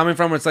where he's coming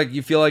from, where it's like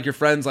you feel like your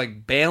friend's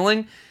like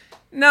bailing.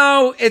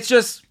 No, it's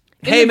just,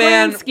 hey, man. In the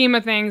grand scheme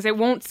of things, it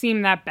won't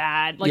seem that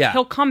bad. Like,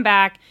 he'll come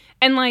back,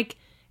 and like,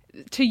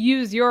 to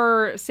use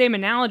your same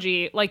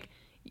analogy, like,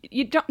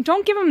 you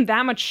don't give him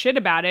that much shit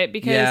about it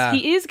because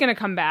he is going to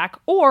come back,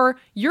 or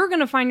you're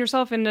going to find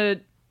yourself in a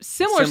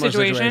similar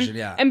situation,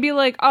 yeah. and be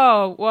like,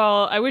 oh,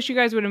 well, I wish you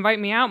guys would invite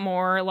me out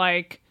more.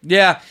 Like,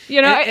 yeah,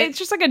 it's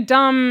just like a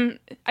dumb.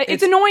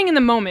 It's annoying in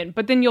the moment,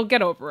 but then you'll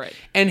get over it.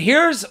 And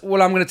here's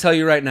what I'm going to tell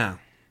you right now.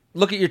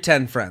 Look at your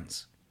 10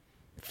 friends.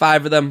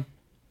 5 of them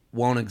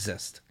won't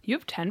exist. You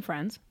have 10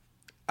 friends.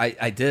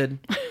 I did.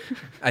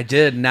 I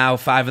did. Now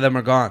 5 of them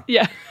are gone.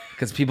 Yeah.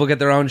 Because people get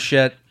their own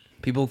shit.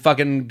 People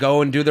fucking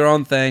go and do their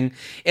own thing.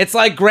 It's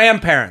like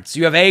grandparents.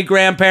 You have A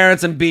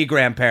grandparents and B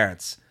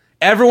grandparents.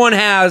 Everyone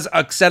has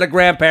a set of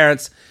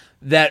grandparents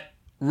that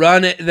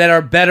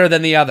are better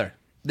than the other,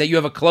 that you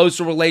have a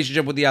closer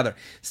relationship with the other.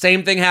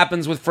 Same thing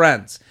happens with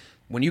friends.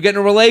 When you get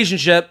in a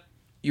relationship,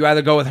 you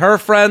either go with her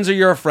friends or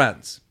your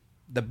friends.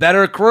 The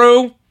better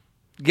crew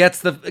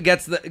gets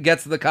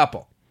the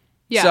couple.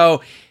 Yeah.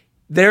 So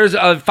there's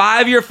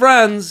 5 of your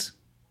friends,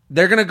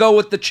 they're gonna go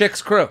with the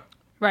chick's crew.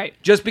 Right.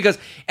 Just because,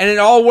 and it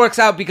all works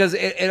out because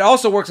it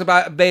also works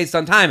based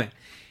on timing.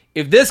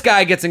 If this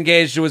guy gets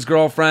engaged to his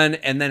girlfriend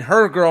and then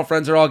her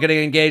girlfriends are all getting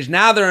engaged,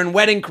 now they're in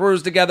wedding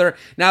crews together.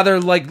 Now they're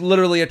like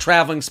literally a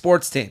traveling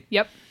sports team.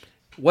 Yep.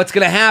 What's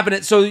going to happen?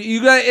 It's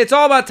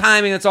all about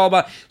timing.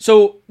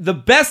 So the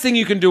best thing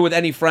you can do with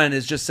any friend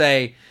is just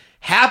say,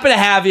 happy to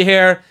have you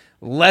here.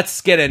 Let's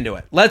get into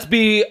it. Let's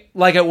be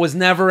like it was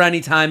never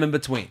any time in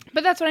between.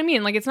 But that's what I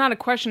mean. Like, it's not a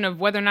question of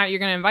whether or not you're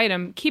going to invite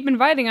him. Keep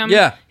inviting him.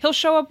 Yeah. He'll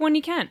show up when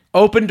he can.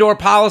 Open door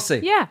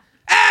policy. Yeah.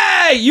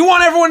 Hey, you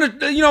want everyone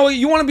to,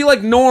 you want to be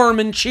like Norm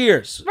in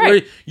Cheers. Right.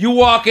 Where you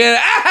walk in,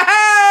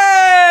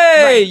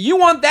 hey! Right. You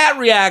want that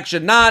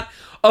reaction, not,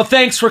 oh,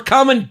 thanks for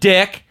coming,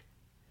 dick.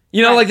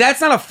 Right. Like,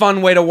 that's not a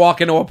fun way to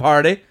walk into a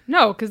party.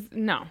 No, because,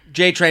 no.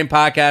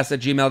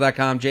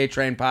 JTrainPodcast@gmail.com,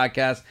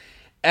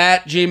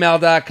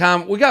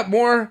 JTrainPodcast@gmail.com. We got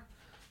more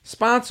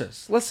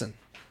sponsors. Listen,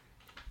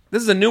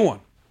 this is a new one.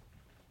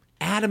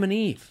 Adam and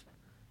Eve.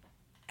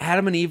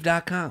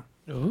 AdamandEve.com.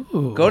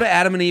 Ooh. Go to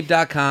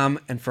AdamandEve.com,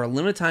 and for a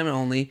limited time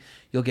only,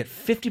 you'll get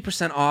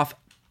 50% off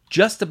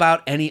just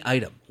about any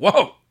item.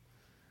 Whoa!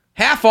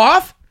 Half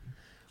off?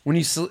 When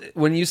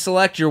you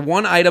select your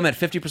one item at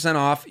 50%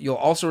 off, you'll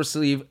also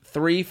receive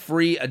 3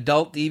 free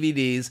adult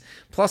DVDs,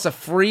 plus a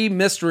free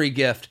mystery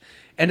gift.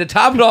 And to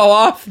top it all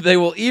off, they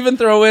will even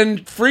throw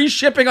in free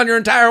shipping on your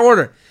entire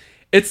order.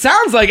 It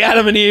sounds like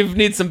Adam and Eve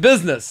need some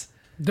business.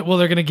 Well,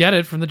 they're going to get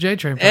it from the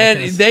J-Train podcast.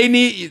 And they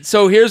need...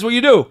 So here's what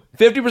you do.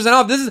 50%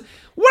 off. This is...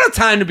 What a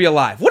time to be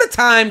alive. What a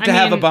time to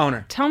have a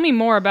boner. Tell me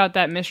more about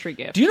that mystery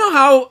gift. Do you know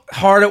how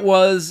hard it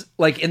was,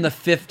 like, in the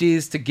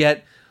 50s to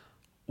get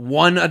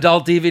one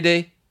adult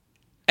DVD?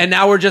 And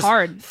now we're just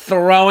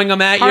throwing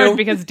them at you? Hard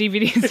because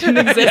DVDs didn't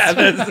exist. Yeah,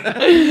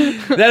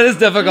 that is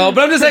difficult.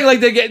 But I'm just saying, like,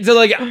 to get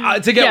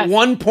yes.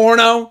 one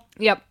porno.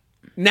 Yep.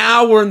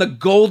 Now we're in the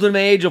golden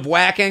age of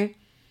whacking.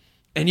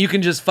 And you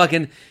can just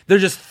they're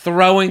just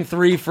throwing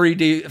 3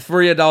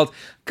 free adults.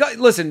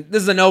 Listen,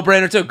 this is a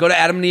no-brainer too. Go to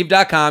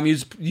AdamandEve.com.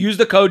 Use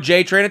the code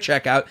JTrain at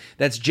checkout.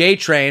 That's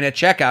JTrain at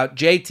checkout.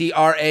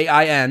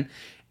 JTRAIN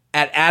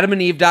at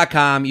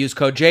AdamandEve.com. Use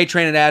code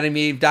JTrain at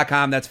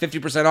AdamandEve.com. That's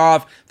 50%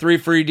 off. 3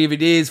 free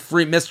DVDs,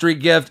 free mystery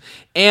gift,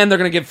 and they're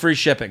gonna give free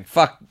shipping.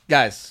 Fuck,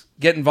 guys,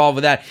 get involved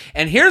with that.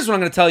 And here's what I'm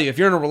gonna tell you: if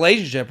you're in a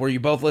relationship where you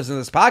both listen to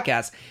this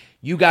podcast,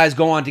 you guys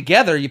go on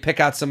together. You pick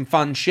out some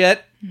fun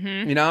shit.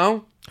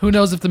 Mm-hmm. Who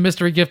knows if the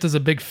mystery gift is a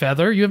big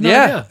feather? You have no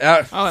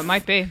idea. Oh, it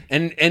might be.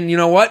 And you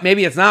know what?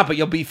 Maybe it's not, but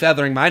you'll be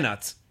feathering my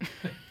nuts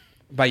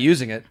by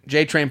using it.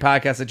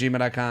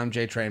 JTrainPodcast@gmail.com,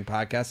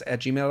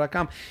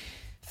 JTrainPodcast@gmail.com.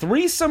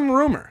 Threesome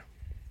rumor.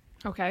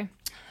 Okay.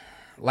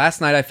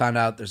 Last night I found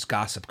out there's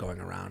gossip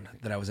going around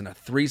that I was in a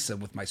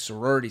threesome with my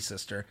sorority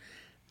sister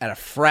at a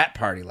frat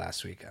party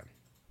last weekend.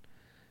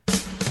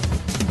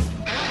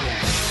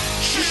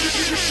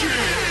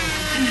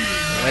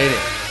 Lady.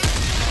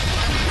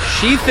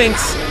 She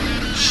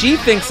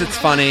thinks it's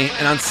funny,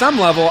 and on some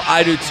level,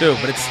 I do too,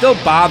 but it's still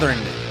bothering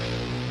me.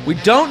 We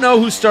don't know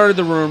who started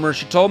the rumor.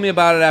 She told me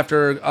about it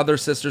after other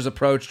sisters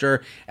approached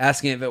her,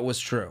 asking if it was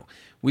true.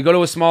 We go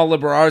to a small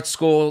liberal arts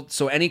school,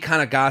 so any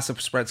kind of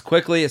gossip spreads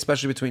quickly,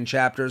 especially between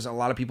chapters. A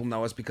lot of people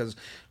know us because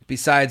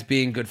besides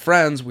being good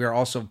friends, we are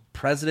also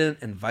president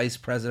and vice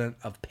president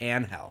of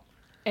Panhell.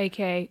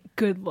 A.K.A.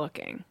 good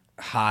looking.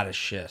 Hot as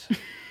shit.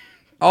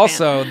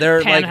 Also,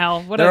 they're Panhell.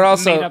 like What they're a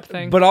also, made-up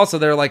thing. but also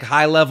they're like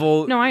high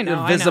level,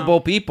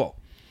 visible people.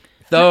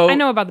 Though I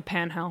know about the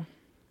Panhell.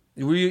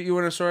 Were you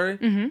in a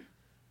sorority? Mm-hmm.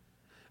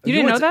 You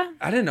didn't know that?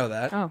 I didn't know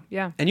that. Oh,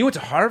 yeah. And you went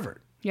to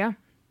Harvard. Yeah.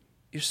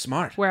 You're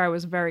smart. Where I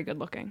was very good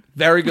looking.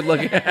 Very good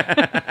looking.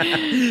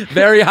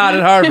 Very hot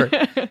at Harvard.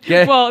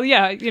 Okay? Well,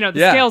 yeah, the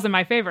scale's in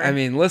my favor. I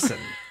mean, listen.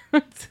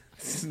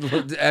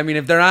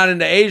 If they're not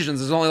into Asians,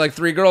 there's only like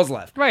 3 girls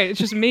left. Right. It's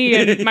just me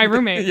and my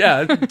roommate.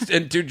 Yeah,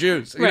 and 2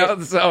 Jews. Right.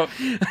 But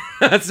you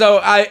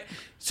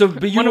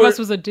One of us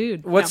was a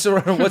dude. What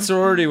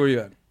sorority were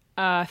you in?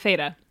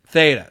 Theta.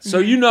 Theta.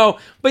 So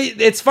but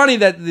it's funny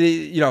that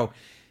the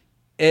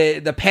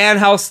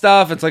Panhell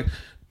stuff. It's like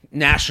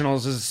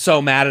Nationals is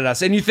so mad at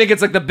us, and you think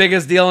it's like the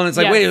biggest deal, and it's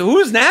like, wait,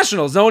 who's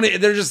Nationals? No one.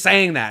 They're just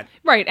saying that.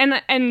 Right.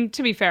 And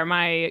to be fair,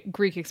 my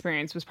Greek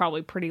experience was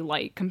probably pretty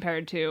light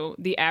compared to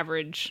the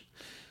average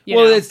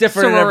it's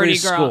different in every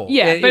sorority girl. school.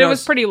 Yeah, but it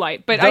was pretty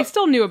light. But I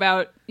still knew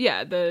about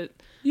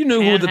You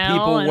knew who the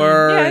people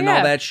were and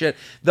all that shit.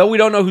 Though we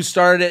don't know who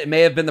started it, it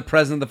may have been the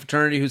president of the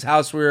fraternity whose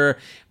house we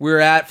were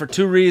at for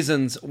two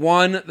reasons.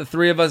 One, the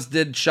three of us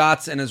did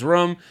shots in his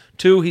room.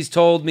 Two, he's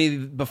told me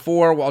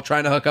before while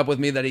trying to hook up with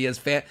me that he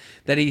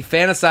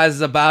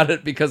fantasizes about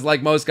it because,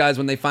 like most guys,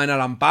 when they find out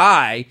I'm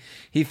bi,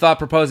 he thought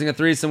proposing a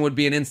threesome would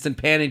be an instant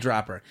panty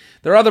dropper.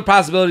 There are other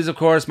possibilities, of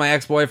course, my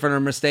ex-boyfriend or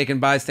mistaken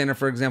bystander,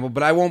 for example,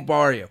 but I won't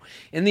bore you.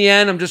 In the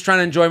end, I'm just trying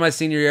to enjoy my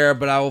senior year,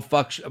 but I will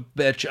fuck a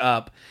bitch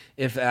up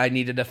if I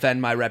need to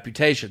defend my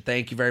reputation.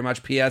 Thank you very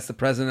much. P.S. The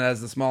president has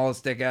the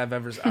smallest dick I've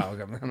ever... Oh,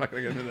 okay, I'm not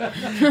going to get into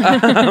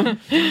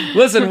that.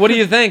 Listen, what do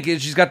you think?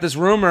 She's got this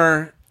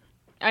rumor...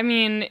 I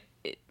mean...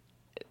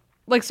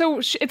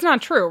 it's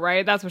not true,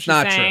 right? That's what she's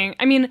not saying. True.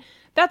 I mean,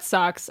 that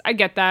sucks. I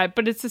get that,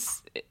 but it's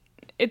just,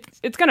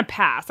 it's gonna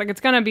pass. Like, it's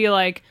gonna be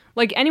like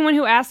anyone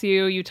who asks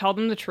you, you tell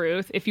them the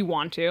truth if you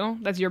want to.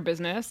 That's your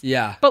business.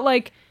 Yeah. But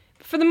like,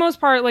 for the most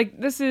part, like,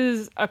 this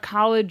is a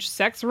college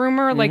sex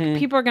rumor. Like,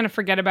 people are gonna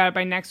forget about it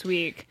by next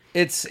week.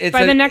 It's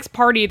by the next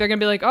party, they're gonna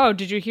be like, "Oh,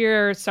 did you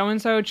hear so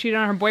and so cheated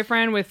on her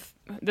boyfriend with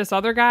this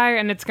other guy?"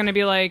 And it's gonna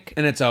be like,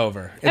 and it's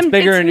over. It's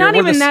bigger. It's not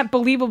even that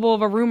believable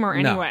of a rumor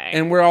anyway.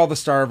 And we're all the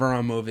star of our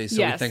own movies,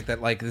 so yes. we think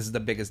that like this is the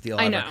biggest deal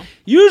ever. I know.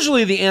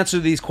 Usually, the answer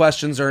to these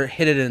questions are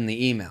hidden in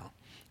the email,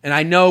 and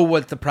I know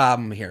what the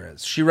problem here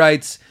is. She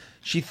writes.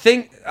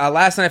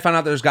 Last night I found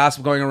out there's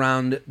gossip going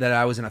around that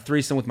I was in a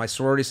threesome with my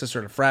sorority sister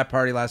at a frat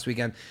party last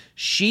weekend.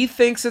 She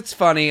thinks it's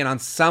funny, and on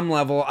some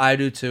level I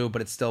do too,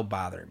 but it's still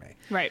bothering me.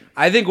 Right.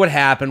 I think what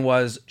happened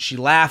was she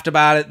laughed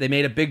about it, they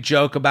made a big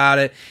joke about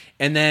it,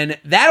 and then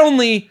that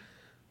only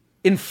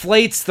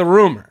inflates the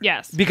rumor.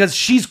 Yes. Because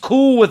she's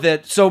cool with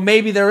it, so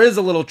maybe there is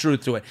a little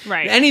truth to it.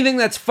 Right. Anything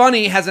that's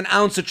funny has an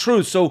ounce of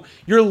truth, so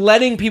you're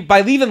letting people,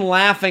 by even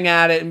laughing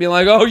at it and being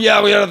like, oh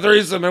yeah, we had a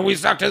threesome and we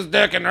sucked his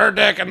dick and her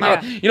dick, and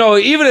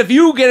even if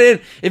you get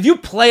in, if you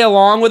play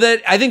along with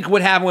it, I think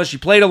what happened was she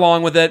played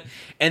along with it,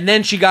 and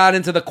then she got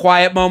into the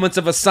quiet moments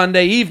of a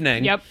Sunday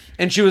evening. Yep.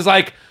 And she was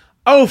like,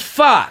 oh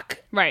fuck.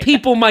 Right.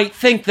 People might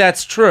think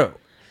that's true.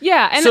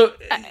 Yeah, and So,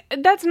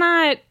 that's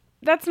not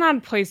a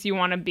place you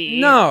want to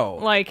be. No.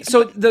 Like,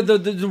 so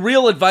the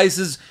real advice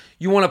is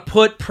you want to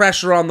put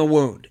pressure on the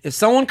wound. If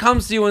someone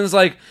comes to you and is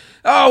like,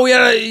 oh, we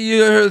had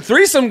a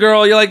threesome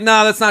girl, you're like,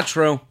 nah, that's not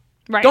true.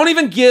 Right. Don't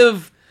even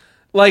give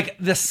like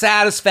the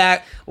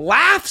satisfaction.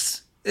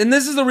 Laughs. And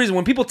this is the reason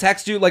when people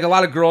text you, like a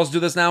lot of girls do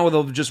this now, where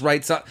they'll just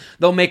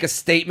they'll make a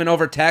statement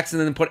over text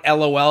and then put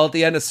LOL at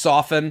the end to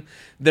soften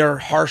their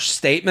harsh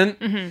statement.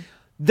 Mm-hmm.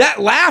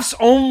 That laughs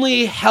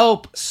only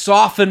help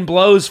soften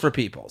blows for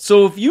people.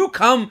 So if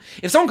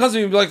someone comes to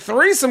you and be like,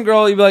 threesome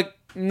girl, you'd be like,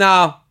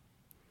 no,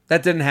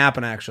 that didn't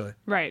happen actually.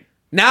 right.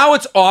 Now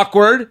it's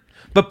awkward,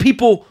 but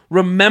people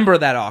remember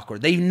that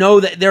awkward. They know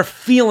that they're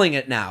feeling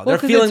it now. Well,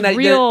 they're feeling that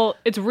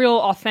it's real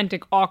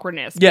authentic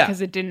awkwardness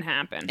because it didn't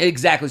happen.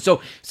 Exactly.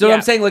 So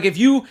I'm saying, like, if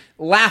you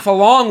laugh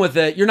along with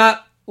it, you're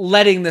not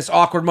letting this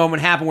awkward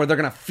moment happen where they're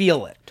going to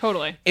feel it.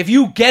 Totally. If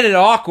you get it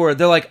awkward,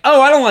 they're like,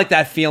 oh, I don't like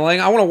that feeling.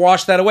 I want to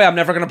wash that away. I'm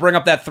never going to bring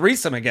up that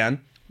threesome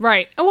again.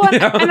 Right. Well,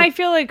 and I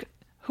feel like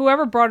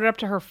whoever brought it up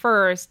to her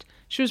first,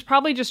 she was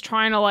probably just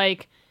trying to,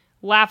 like,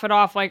 laugh it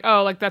off, like,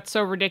 oh, like, that's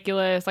so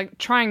ridiculous. Like,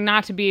 trying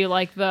not to be,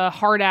 like, the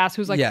hard ass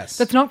who's like, yes,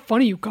 that's not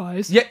funny, you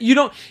guys. Yeah, you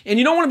don't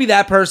want to be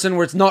that person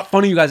where it's not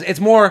funny, you guys. It's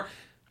more,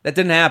 that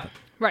didn't happen.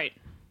 Right.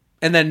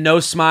 And then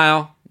no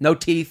smile, no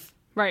teeth.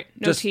 Right.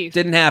 No just teeth.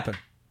 Didn't happen.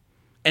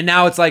 And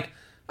now it's like,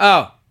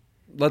 oh,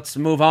 let's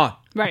move on.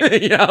 Right. Like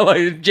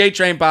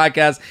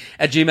JTrainPodcast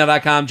at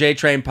gmail.com,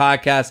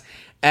 JTrainPodcast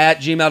at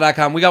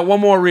gmail.com. We got one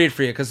more read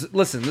for you because,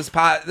 listen, this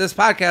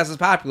podcast is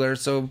popular,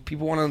 so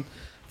people want to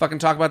fucking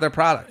talk about their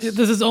products.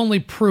 This is only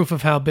proof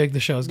of how big the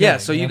show's getting. Yeah,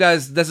 so you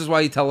guys, this is why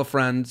you tell a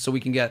friend so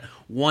we can get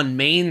one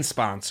main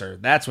sponsor.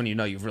 That's when you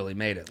know you've really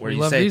made it. Where we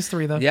you love say, these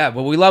three, though. Yeah,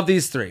 well, we love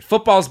these three.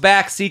 Football's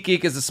back.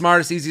 SeatGeek is the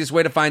smartest, easiest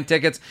way to find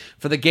tickets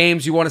for the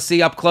games you want to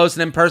see up close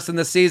and in person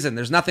this season.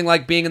 There's nothing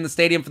like being in the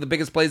stadium for the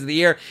biggest plays of the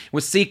year.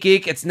 With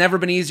SeatGeek, it's never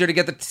been easier to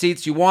get the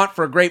seats you want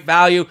for a great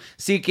value.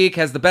 SeatGeek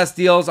has the best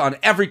deals on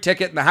every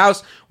ticket in the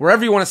house,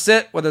 wherever you want to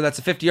sit, whether that's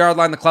a 50-yard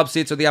line, the club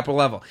seats, or the upper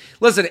level.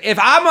 Listen, if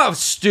I'm a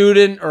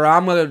student or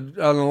I'm an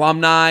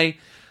alumni,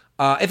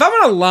 if I'm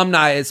an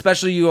alumni,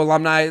 especially you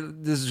alumni,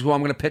 this is who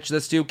I'm going to pitch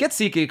this to, get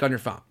SeatGeek on your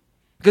phone.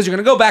 Because you're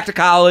going to go back to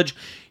college,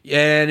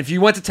 and if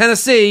you went to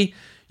Tennessee,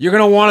 you're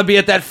going to want to be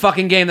at that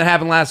fucking game that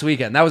happened last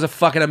weekend. That was a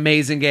fucking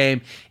amazing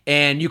game,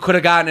 and you could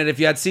have gotten it if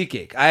you had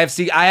SeatGeek. I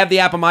have the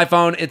app on my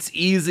phone. It's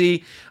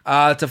easy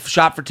to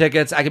shop for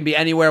tickets. I can be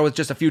anywhere with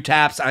just a few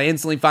taps. I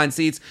instantly find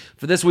seats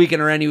for this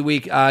weekend or any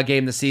week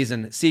game this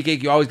season.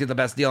 SeatGeek, you always get the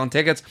best deal on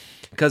tickets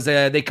because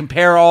they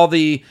compare all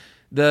the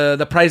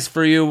price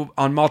for you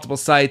on multiple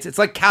sites. It's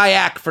like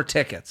Kayak for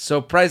tickets.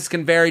 So prices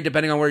can vary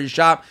depending on where you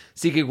shop.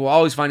 SeatGeek will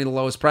always find you the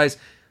lowest price.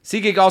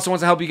 SeatGeek also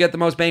wants to help you get the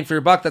most bang for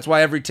your buck. That's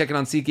why every ticket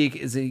on SeatGeek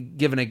is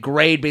given a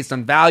grade based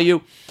on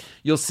value.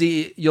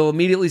 You'll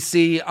immediately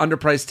see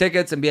underpriced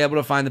tickets and be able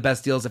to find the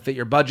best deals that fit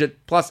your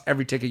budget. Plus,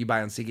 every ticket you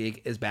buy on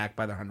SeatGeek is backed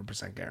by the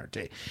 100%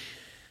 guarantee.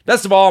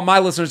 Best of all, my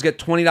listeners get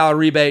 $20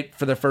 rebate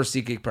for their first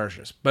SeatGeek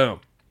purchase. Boom.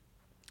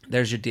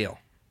 There's your deal.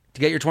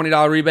 To get your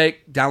 $20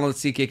 rebate,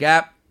 download the SeatGeek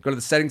app, go to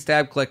the settings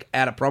tab, click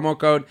add a promo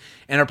code,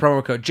 enter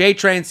promo code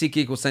JTRAIN.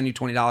 SeatGeek will send you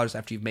 $20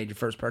 after you've made your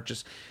first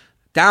purchase.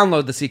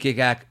 Download the SeatGeek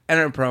app,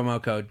 enter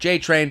promo code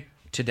JTRAIN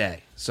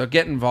today. So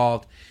get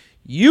involved.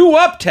 You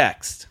up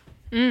text.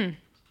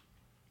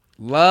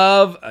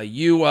 Love a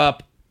you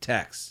up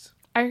text.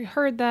 I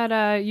heard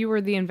that you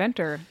were the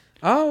inventor.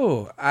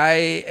 Oh,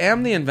 I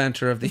am the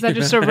inventor of the. Is that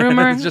just a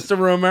rumor? It's just a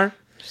rumor.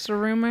 Just a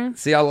rumor?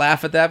 See, I'll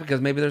laugh at that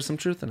because maybe there's some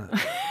truth in it.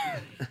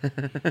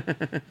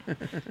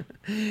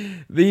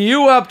 The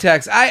you up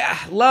text.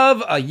 I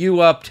love a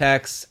you up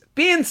text.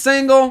 Being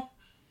single,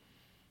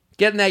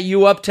 getting that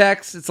you up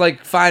text, it's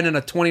like finding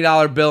a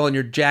 $20 bill in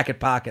your jacket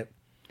pocket.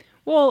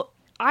 Well,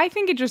 I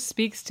think it just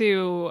speaks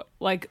to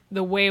like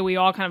the way we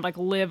all kind of like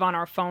live on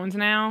our phones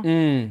now.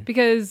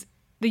 Because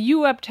the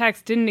you up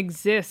text didn't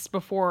exist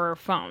before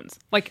phones.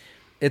 Like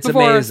It's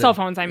before amazing. cell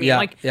phones, I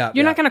mean. Yeah,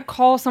 You're not going to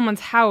call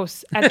someone's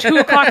house at 2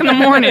 o'clock in the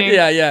morning.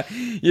 Yeah.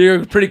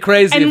 You're pretty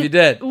crazy and if you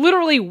did.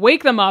 literally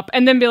wake them up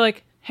and then be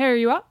like, hey, are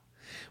you up?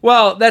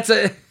 Well, that's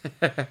you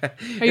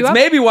it's up?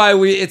 maybe why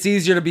it's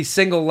easier to be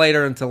single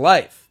later into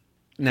life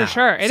now. For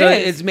sure, it so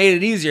is. It's made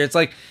it easier. It's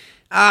like,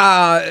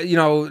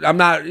 I'm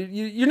not.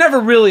 You're never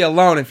really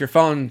alone if your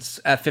phone's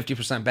at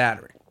 50%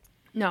 battery.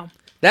 No.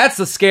 That's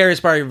the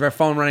scariest part of your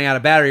phone running out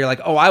of battery. You're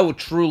like, oh, I will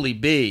truly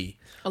be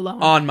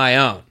Alone. on my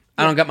own.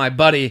 I don't got my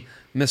buddy,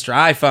 Mr.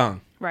 iPhone,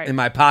 in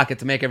my pocket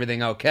to make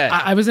everything okay.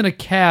 I was in a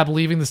cab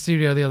leaving the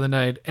studio the other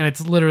night, and it's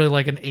literally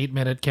like an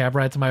 8-minute cab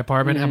ride to my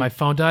apartment, and my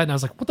phone died, and I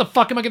was like, what the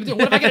fuck am I going to do?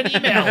 What if I get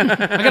an email? I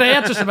got to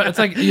answer somebody. It's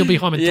like, you'll be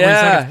home in 20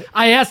 seconds.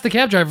 I asked the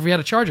cab driver if he had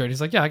a charger, and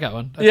he's like, yeah, I got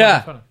one.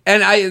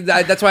 And I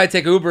that's why I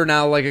take Uber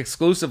now, like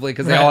exclusively,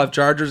 because they all have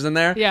chargers in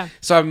there. Yeah.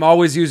 So I'm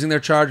always using their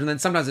charger, and then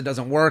sometimes it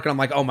doesn't work, and I'm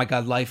like, oh my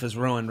God, life is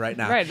ruined right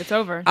now. Right, it's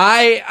over.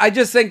 I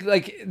just think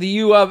like the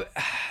U up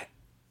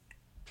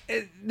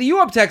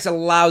text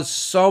allows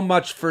so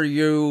much for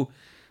you.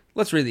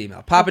 Let's read the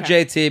email. Papa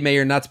JT, may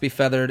your nuts be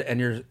feathered and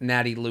your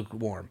natty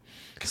lukewarm.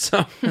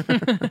 So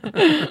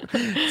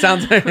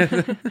sounds like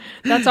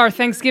That's our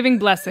Thanksgiving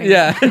blessing.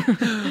 yeah.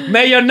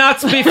 May your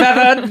nuts be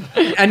feathered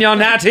and your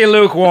natty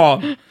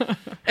lukewarm.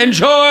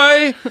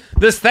 Enjoy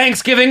this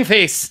Thanksgiving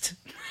feast.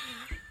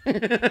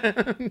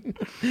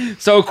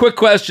 So, quick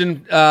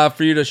question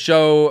for you to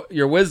show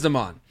your wisdom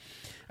on.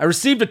 I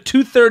received a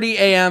 2:30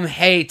 a.m.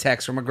 hey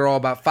text from a girl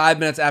about 5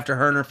 minutes after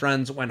her and her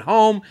friends went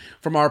home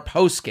from our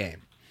post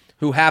game,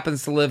 who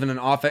happens to live in an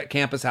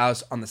off-campus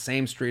house on the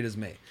same street as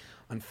me.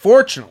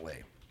 Unfortunately,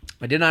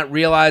 I did not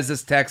realize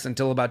this text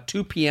until about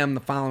 2 p.m.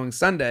 the following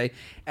Sunday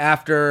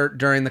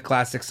during the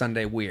classic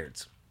Sunday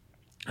Weirds.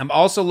 I'm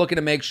also looking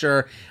to make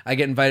sure I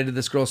get invited to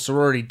this girl's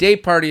sorority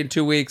date party in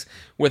 2 weeks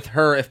with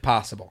her if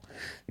possible.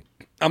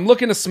 I'm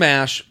looking to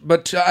smash,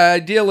 but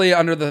ideally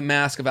under the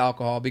mask of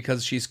alcohol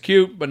because she's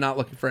cute, but not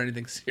looking for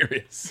anything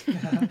serious.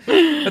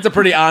 That's a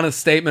pretty honest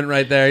statement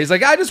right there. He's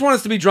like, I just want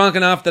us to be drunk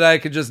enough that I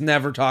could just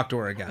never talk to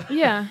her again.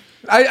 Yeah.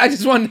 I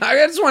just want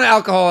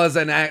alcohol as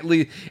a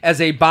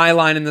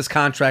byline in this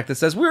contract that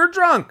says we were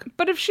drunk.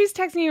 But if she's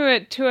texting you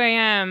at 2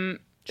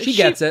 a.m., she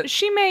gets it.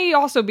 She may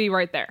also be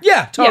right there.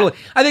 Yeah, totally. Yeah.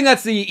 I think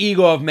that's the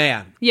ego of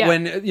man. Yeah.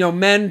 When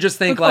men just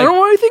think like I don't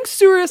want anything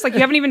serious. Like you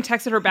haven't even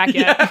texted her back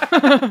yet.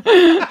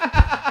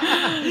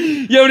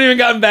 You haven't even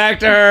gotten back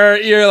to her.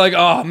 You're like,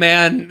 oh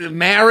man,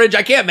 marriage.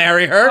 I can't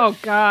marry her. Oh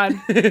God.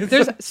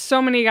 There's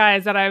so many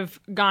guys that I've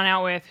gone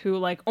out with who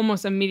like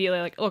almost immediately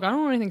like, look, I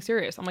don't want anything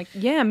serious. I'm like,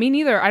 yeah, me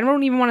neither. I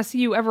don't even want to see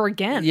you ever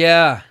again.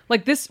 Yeah.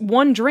 Like this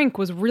one drink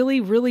was really,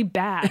 really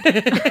bad.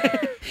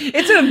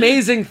 It's an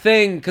amazing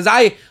thing because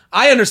I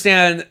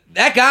understand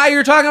that guy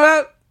you're talking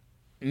about.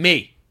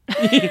 Me.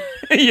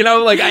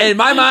 Like in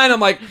my mind, I'm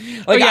like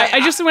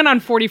I just went on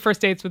 40 first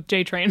dates with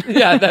J Train.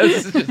 Yeah,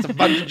 that's just a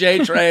bunch of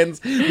J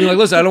Trains. Being like,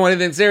 listen, I don't want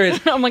anything serious.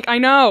 I'm like, I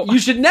know. You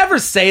should never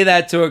say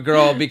that to a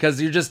girl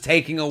because you're just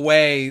taking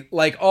away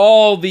like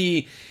all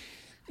the,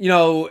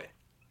 the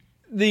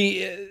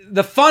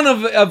fun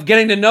of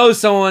getting to know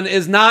someone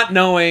is not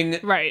knowing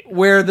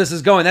where this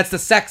is going. That's the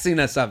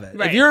sexiness of it.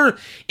 Right.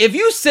 If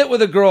you sit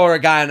with a girl or a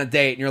guy on a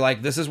date and you're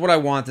like, this is what I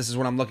want, this is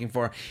what I'm looking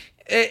for,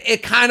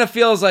 it kind of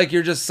feels like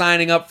you're just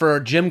signing up for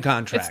a gym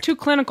contract. It's too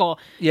clinical.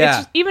 Yeah. It's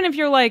just, even if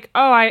you're like,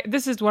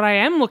 this is what I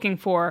am looking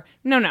for.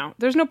 No.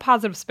 There's no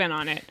positive spin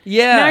on it.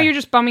 Yeah. Now you're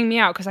just bumming me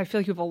out because I feel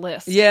like you have a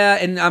list. Yeah,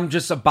 and I'm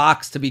just a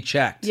box to be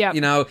checked.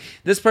 Yeah.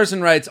 This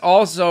person writes,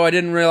 also, I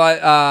didn't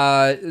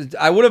realize,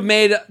 I would have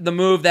made the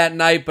move that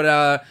night,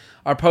 but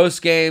our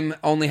post game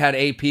only had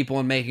 8 people,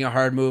 and making a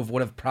hard move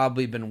would have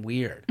probably been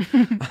weird.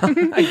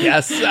 I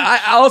guess.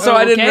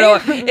 I didn't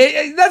realize.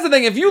 That's the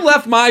thing. If you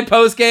left my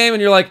post game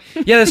and you're like,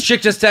 yeah, this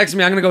chick just texted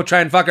me, I'm gonna go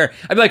try and fuck her.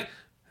 I'd be like,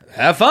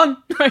 have fun.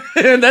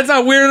 That's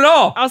not weird at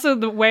all. Also,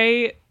 the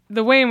way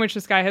the way in which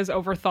this guy has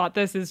overthought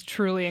this is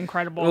truly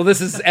incredible. Well,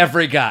 this is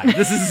every guy.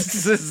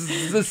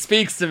 This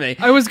speaks to me.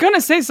 I was going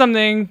to say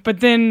something, but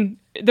then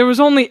there was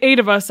only 8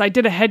 of us. I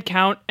did a head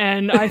count,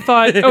 and I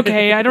thought,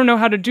 okay, I don't know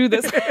how to do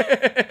this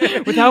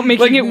without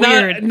making it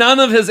weird. None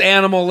of his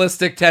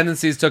animalistic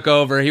tendencies took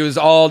over. He was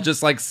all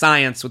just like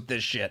science with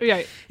this shit.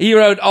 Yeah. He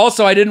wrote,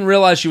 also, I didn't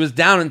realize she was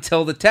down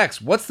until the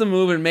text. What's the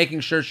move in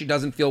making sure she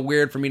doesn't feel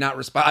weird for me not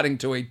responding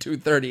to a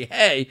 2:30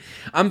 hey?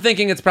 I'm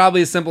thinking it's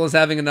probably as simple as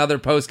having another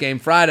post-game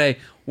Friday.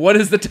 What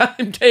is the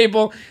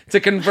timetable to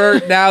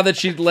convert now that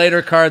she'd laid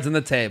her cards on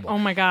the table? Oh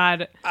my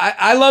God.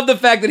 I love the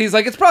fact that he's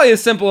like, it's probably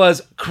as simple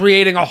as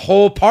creating a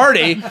whole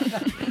party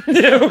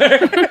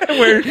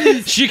where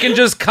she can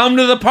just come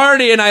to the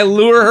party and I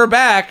lure her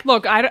back.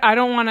 Look, I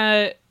don't want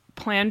to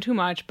plan too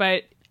much,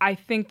 but I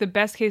think the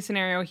best case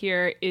scenario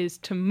here is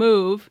to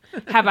move,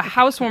 have a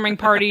housewarming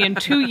party in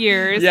 2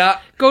 years,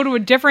 go to a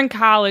different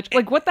college.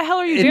 Like, what the hell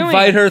are you doing?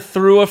 Invite her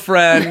through a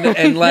friend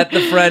and let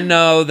the friend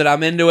know that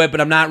I'm into it, but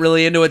I'm not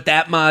really into it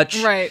that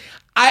much. Right.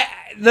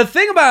 The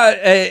thing about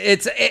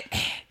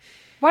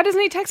why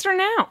doesn't he text her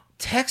now?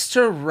 Text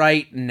her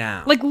right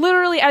now. Like,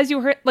 literally, as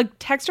you heard, like,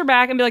 text her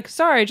back and be like,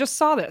 sorry, I just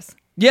saw this.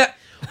 Yeah.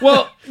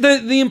 Well,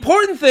 the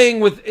important thing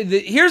with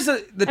here's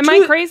the Am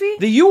I crazy?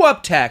 The you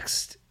up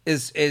text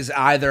is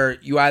either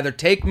you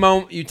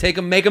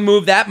make a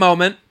move that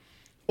moment,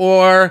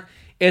 or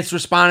it's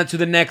responded to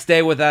the next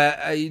day with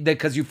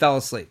because you fell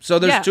asleep. So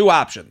there's 2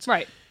 options.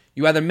 Right.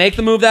 You either make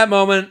the move that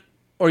moment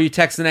or you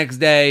text the next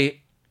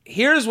day.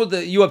 Here's what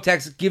the you up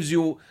text gives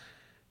you.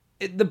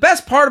 The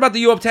best part about the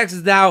you up text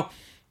is now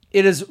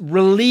it is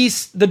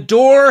released. The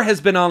door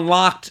has been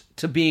unlocked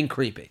to being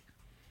creepy.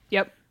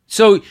 Yep.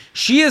 So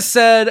she has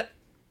said,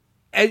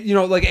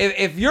 like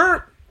if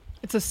you're.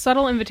 It's a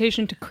subtle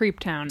invitation to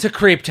Creep Town.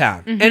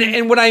 Mm-hmm.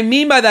 And what I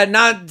mean by that,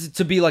 not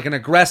to be like an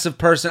aggressive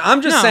person,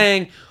 I'm just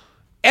saying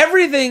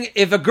everything,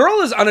 if a girl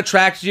is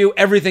unattracted to you,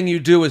 everything you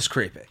do is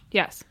creepy.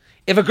 Yes.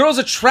 If a girl's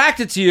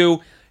attracted to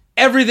you,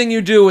 everything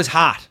you do is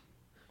hot.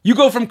 You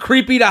go from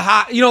creepy to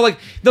hot. Like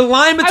the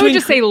line between... I would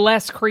just say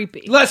less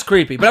creepy. Less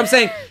creepy. But I'm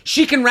saying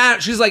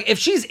she's like, if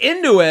she's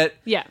into it,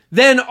 yeah,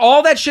 then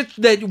all that shit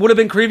that would have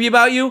been creepy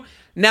about you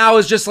now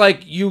is just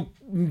like you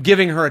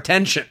giving her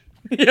attention.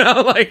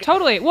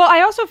 Totally. Well,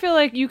 I also feel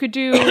like you could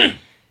do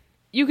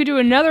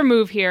another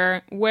move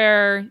here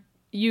where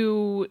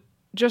you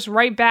just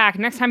write back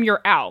next time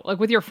you're out, like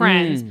with your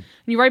friends, and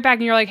you write back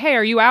and you're like, "Hey,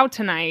 are you out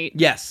tonight?"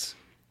 Yes.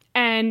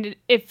 And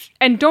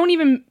don't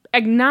even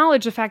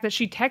acknowledge the fact that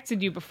she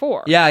texted you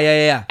before.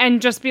 Yeah.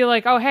 And just be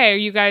like, "Oh, hey, are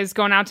you guys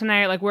going out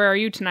tonight? Like, where are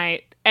you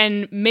tonight?"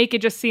 And make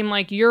it just seem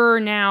like you're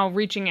now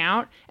reaching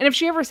out. And if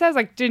she ever says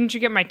like, "Didn't you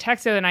get my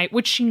text the other night?"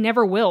 which she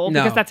never will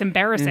because that's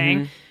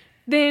embarrassing.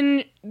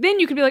 Then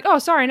you could be like, oh,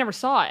 sorry, I never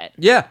saw it.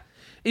 Yeah.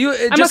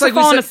 I must have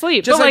fallen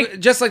asleep. Just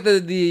like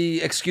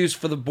the excuse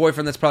for the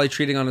boyfriend that's probably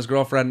cheating on his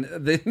girlfriend.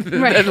 Right.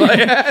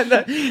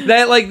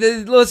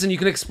 Listen, you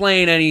can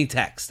explain any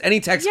text. Any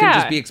text can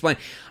just be explained.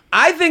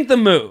 I think the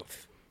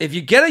move, if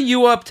you get a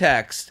you up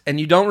text and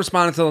you don't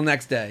respond until the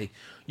next day,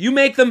 you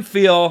make them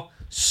feel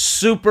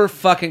super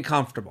fucking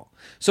comfortable.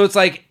 So it's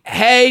like,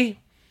 hey,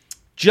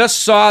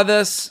 just saw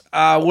this.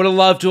 Would have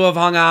loved to have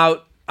hung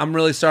out. I'm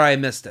really sorry I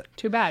missed it.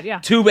 Too bad, yeah.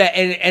 Too bad.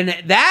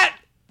 And that,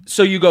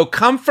 so you go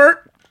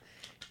comfort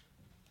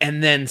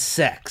and then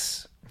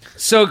sex.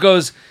 So it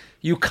goes,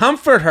 you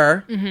comfort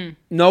her,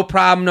 no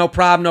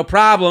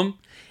problem.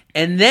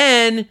 And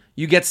then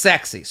you get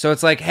sexy. So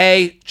it's like,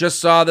 hey, just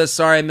saw this,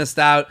 sorry I missed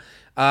out.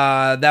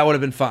 That would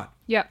have been fun.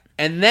 Yep.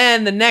 And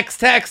then the next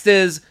text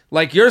is,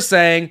 like you're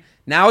saying,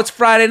 now it's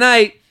Friday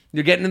night,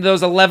 you're getting into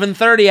those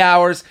 11:30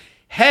 hours.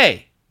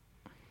 Hey,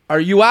 are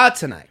you out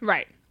tonight?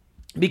 Right.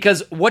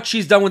 Because what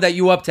she's done with that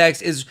you up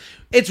text is,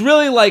 it's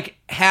really like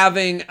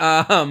having,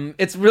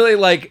 it's really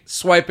like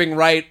swiping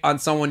right on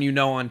someone you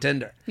know on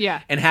Tinder.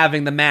 Yeah. And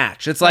having the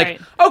match. It's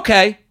like,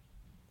 okay,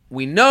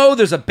 we know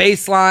there's a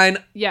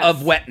baseline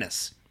of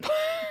wetness.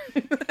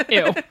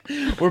 Ew.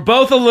 We're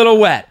both a little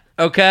wet,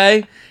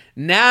 okay?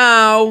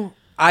 Now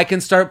I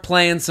can start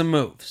playing some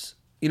moves.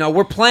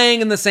 We're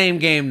playing in the same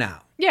game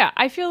now. Yeah,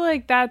 I feel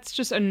like that's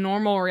just a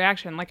normal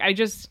reaction. Like,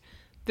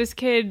 this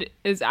kid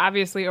is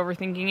obviously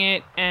overthinking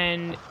it,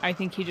 and I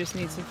think he just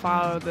needs to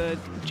follow the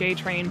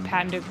J-Train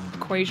patented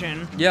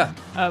equation. Yeah.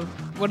 Of,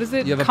 what is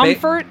it? You have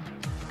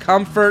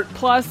Comfort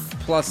plus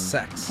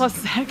sex. Plus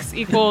sex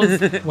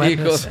equals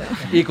wetness.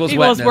 equals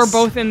wetness. We're wetness.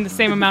 both in the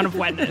same amount of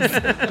wetness.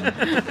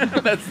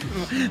 That's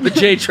the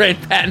J-Train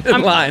patented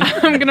line.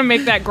 I'm going to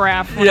make that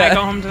graph when I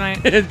go home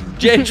tonight.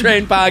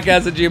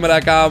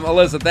 JTrainPodcast@gmail.com.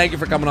 Alyssa, thank you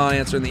for coming on,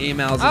 answering the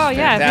emails.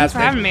 Thanks for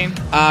having me.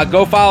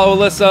 Go follow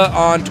Alyssa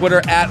on Twitter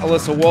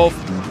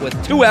 @AlyssaWolf with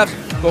 2 F's.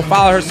 Go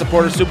follow her,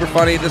 support her. Super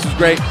funny. This was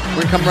great. We're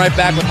going to come right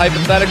back with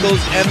hypotheticals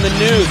and the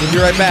news. We'll be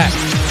right back.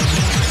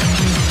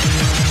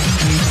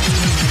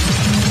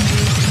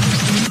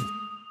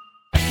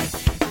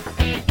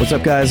 What's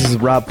up, guys? This is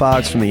Rob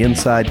Fox from the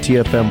Inside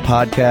TFM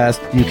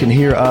podcast. You can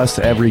hear us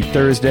every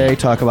Thursday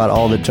talk about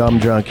all the dumb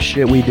drunk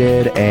shit we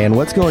did and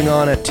what's going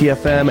on at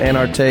TFM and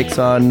our takes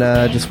on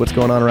just what's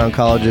going on around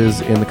colleges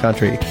in the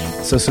country.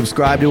 So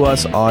subscribe to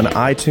us on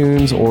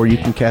iTunes, or you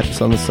can catch us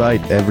on the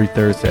site every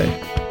Thursday.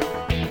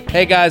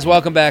 Hey, guys,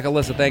 welcome back.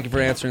 Alyssa, thank you for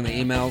answering the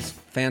emails.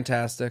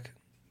 Fantastic.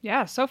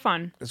 Yeah, so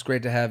fun. It's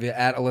great to have you.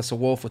 At Alyssa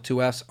Wolf with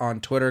 2 Fs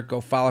on Twitter. Go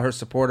follow her,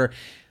 support her.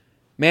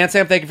 Man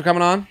Sam, thank you for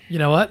coming on. You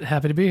know what?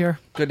 Happy to be here.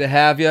 Good to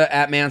have you.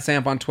 At Man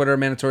Samp on Twitter,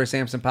 Mandatory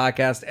Samson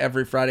podcast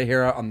every Friday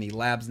here on the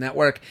Labs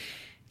Network.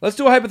 Let's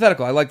do a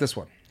hypothetical. I like this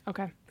one.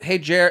 Okay. Hey,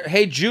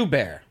 Jew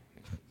Bear.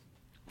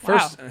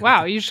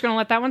 Wow. You're just going to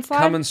let that one slide?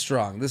 Coming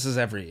strong. This is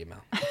every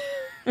email.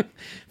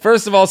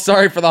 First of all,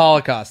 sorry for the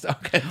Holocaust.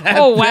 Okay.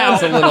 Wow.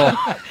 That's a little.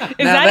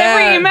 Is that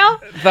every email?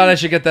 Thought I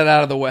should get that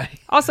out of the way.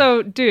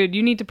 Also, dude,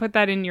 you need to put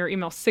that in your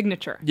email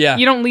signature. Yeah.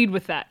 You don't lead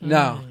with that.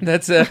 No,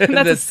 that's a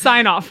That's a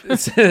sign off.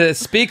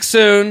 Speak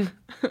soon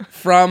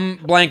from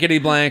blankety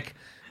blank.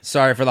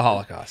 Sorry for the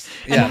Holocaust.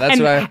 Yeah,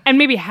 that's what And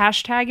maybe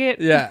hashtag it.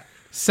 Yeah.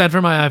 Send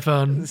for my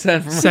iPhone.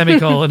 Send for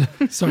Semicolon.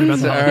 Sorry about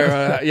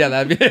that. Yeah,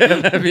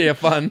 that'd be a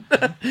fun.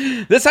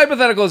 This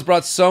hypothetical has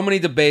brought so many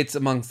debates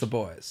amongst the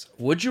boys.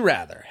 Would you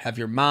rather have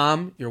your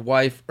mom, your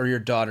wife, or your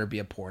daughter be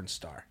a porn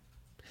star?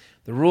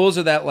 The rules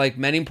are that, like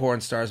many porn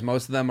stars,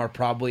 most of them are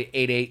probably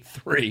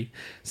 8'3",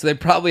 so they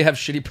probably have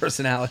shitty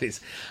personalities.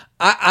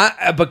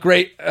 But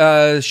great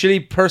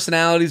shitty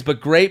personalities, but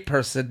great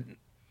person.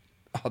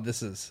 Oh,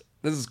 this is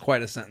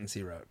quite a sentence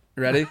he wrote.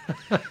 You ready?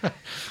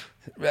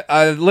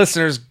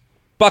 Listeners,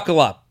 buckle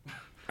up.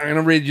 I'm going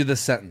to read you this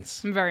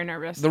sentence. I'm very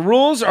nervous. The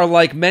rules are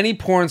like many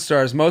porn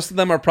stars. Most of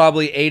them are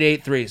probably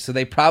 8'3", so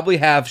they probably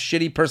have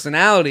shitty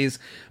personalities,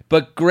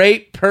 but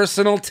great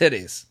personal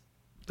titties.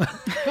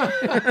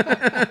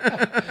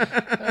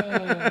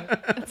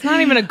 It's not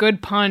even a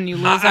good pun, you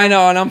loser. I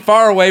know, and I'm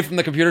far away from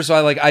the computer, so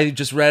I was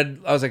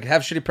like,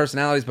 have shitty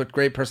personalities, but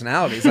great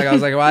personalities. Like, I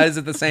was like, why is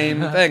it the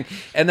same thing?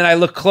 And then I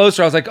looked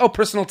closer, I was like, oh,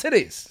 personal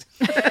titties.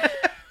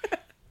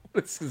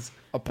 This is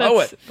a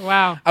poet.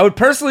 Wow. I would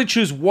personally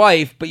choose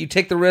wife, but you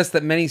take the risk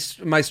that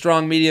my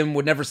strong medium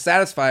would never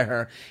satisfy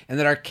her, and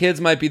that our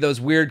kids might be those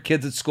weird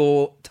kids at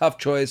school. Tough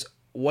choice.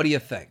 What do you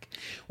think?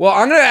 Well,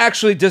 I'm going to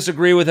actually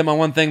disagree with him on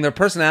one thing. Their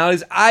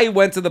personalities. I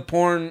went to the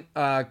porn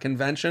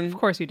convention. Of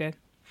course you did.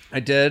 I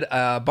did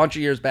a bunch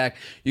of years back.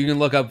 You can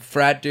look up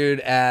frat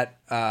dude at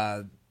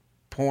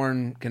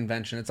porn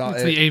convention. It's the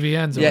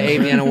AVNs. Yeah,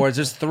 AVN Awards.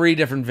 There's 3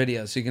 different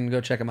videos, so you can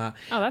go check them out.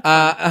 Oh,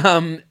 that's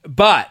fun.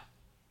 But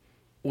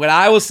what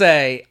I will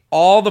say,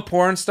 all the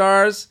porn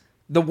stars,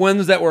 the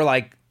ones that were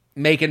like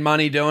making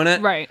money doing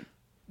it, right?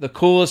 The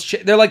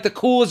coolest. They're like the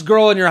coolest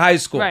girl in your high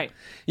school, right?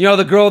 You know,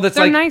 the girl that's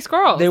They're like nice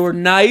girls. They were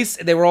nice.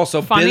 They were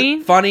also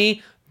funny.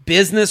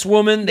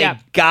 Businesswoman. They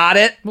got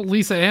it. Well,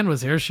 Lisa Ann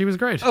was here. She was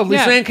great. Oh,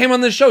 Lisa Ann came on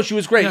the show. She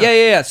was great.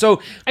 Yeah.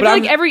 So, I feel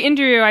like every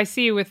interview I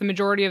see with the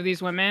majority of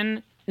these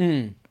women,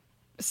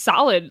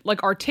 solid,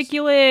 like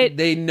articulate.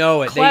 They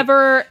know it.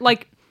 Clever,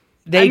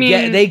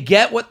 They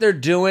get what they're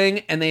doing,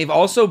 and they've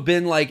also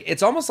been like,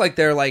 it's almost like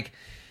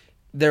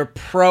they're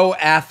pro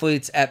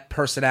athletes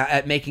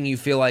at making you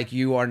feel like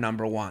you are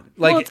number one.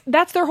 Like, well,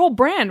 that's their whole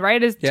brand,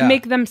 right? Is to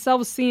make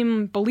themselves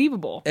seem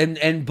believable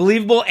and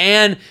believable,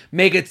 and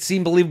make it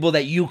seem believable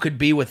that you could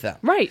be with them,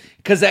 right?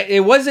 Because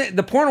it wasn't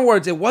the porn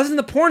awards. It wasn't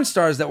the porn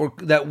stars that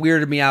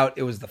weirded me out.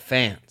 It was the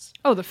fans.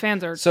 Oh, the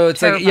fans are so it's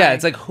terrifying. like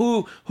it's like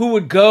who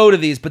would go to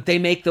these, but they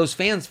make those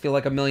fans feel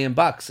like $1 million,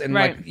 and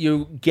right. like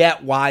you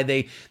get why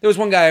they. There was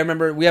one guy I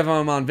remember, we have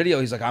him on video.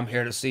 He's like, I'm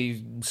here to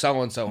see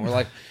so and so. We're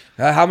like,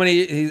 how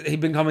many? He'd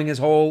been coming his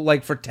whole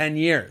for 10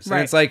 years, right.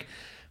 And it's like,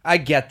 I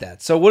get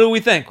that. So what do we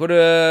think? Wait,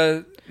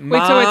 so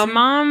it's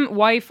mom,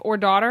 wife, or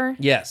daughter?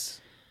 Yes.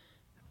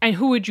 And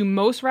who would you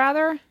most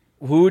rather?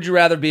 Who would you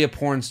rather be a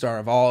porn star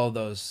of all of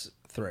those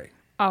 3?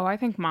 Oh, I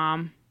think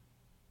mom.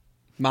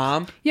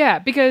 Mom? Yeah,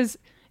 because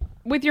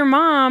with your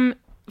mom,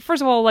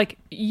 first of all,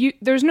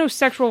 there's no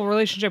sexual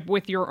relationship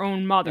with your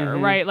own mother,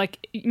 right?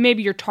 Like,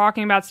 maybe you're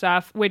talking about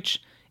stuff,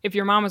 which if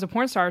your mom was a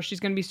porn star, she's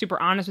going to be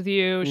super honest with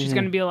you. She's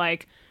going to be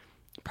like,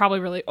 probably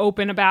really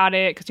open about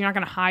it, because you're not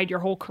going to hide your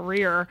whole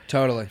career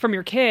from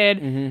your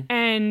kid.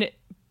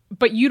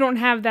 But you don't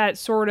have that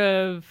sort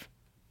of,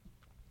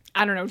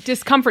 I don't know,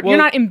 discomfort. Well,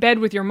 you're not in bed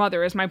with your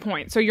mother, is my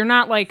point. So you're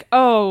not like,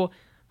 oh,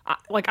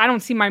 I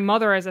don't see my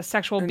mother as a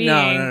sexual being,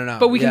 no.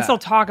 But we can still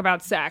talk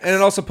about sex. And it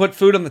also put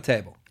food on the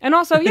table. And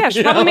also,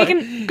 she's probably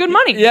making good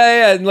money.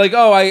 Yeah. And like,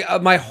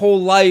 my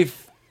whole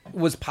life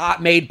was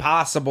made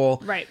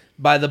possible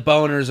by the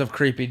boners of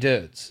creepy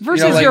dudes.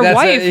 Versus your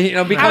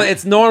wife. Because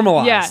it's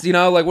normalized.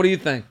 Yeah. What do you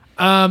think?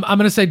 I'm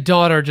gonna say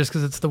daughter, just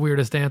because it's the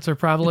weirdest answer,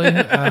 probably.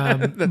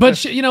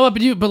 But you know what?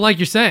 But like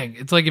you're saying,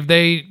 it's like if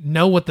they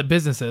know what the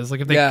business is,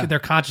 like if they're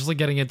consciously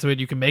getting into it,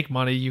 you can make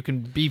money, you can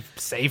be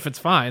safe. It's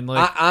fine.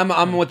 Like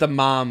I'm with the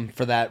mom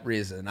for that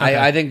reason. Okay.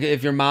 I think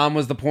if your mom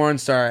was the porn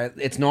star,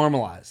 it's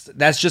normalized.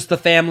 That's just the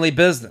family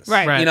business,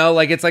 right?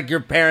 It's like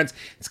your parents.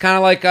 It's kind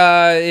of like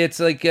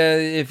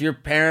if your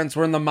parents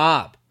were in the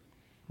mob.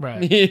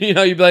 Right. You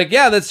know, you'd be like,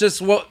 yeah, that's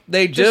just what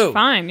they do. Just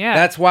fine, yeah.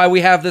 That's why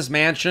we have this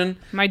mansion.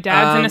 My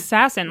dad's an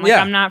assassin. Like,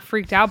 yeah. I'm not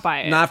freaked out by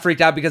it. Not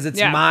freaked out because it's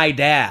my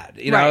dad.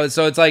 You know, Right.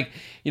 so it's like,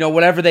 you know,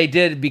 whatever they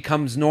did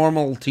becomes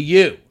normal to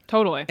you.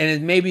 Totally. And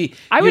it maybe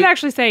I would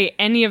actually say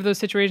any of those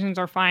situations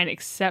are fine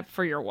except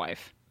for your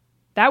wife.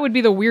 That would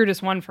be the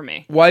weirdest one for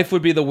me. Wife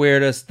would be the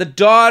weirdest. The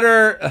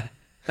daughter.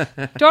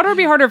 Daughter would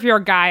be harder if you're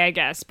a guy, I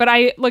guess. But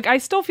I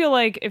still feel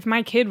like if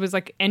my kid was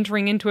like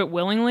entering into it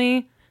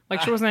willingly,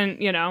 like she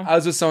wasn't, you know. I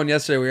was with someone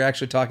yesterday. We were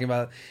actually talking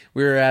about.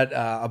 We were at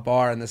a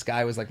bar, and this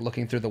guy was like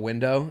looking through the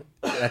window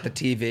at the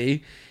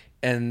TV,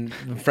 and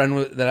the friend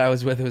that I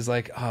was with was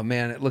like, "Oh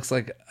man, it looks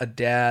like a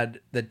dad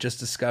that just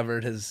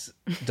discovered his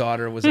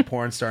daughter was a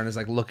porn star and is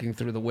like looking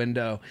through the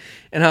window."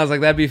 And I was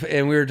like, "That'd be."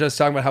 And we were just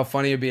talking about how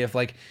funny it'd be if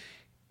like,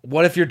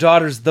 what if your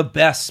daughter's the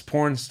best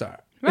porn star?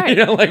 Right.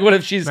 You know, like what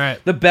if she's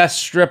the best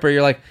stripper?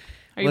 You're like,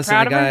 Are you listen,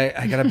 proud of her?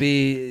 I gotta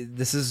be.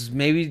 This is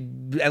maybe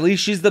at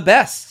least she's the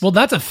best. Well,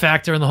 that's a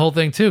factor in the whole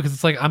thing too, because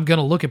it's like I'm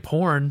gonna look at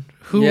porn.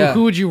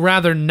 Who would you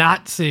rather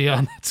not see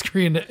on that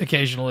screen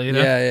occasionally? You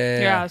know?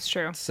 Yeah, that's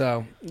true.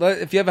 So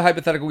if you have a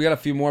hypothetical, we got a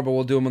few more, but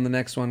we'll do them on the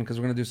next one because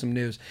we're gonna do some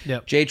news.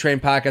 Yep.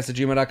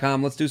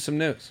 jtrainpodcast@gmail.com. Let's do some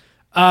news.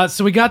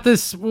 So we got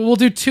this. We'll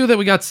do two that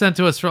we got sent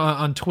to us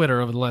on Twitter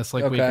over the last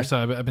week or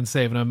so. I've been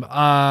saving them.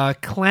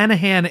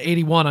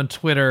 Clanahan81 on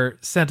Twitter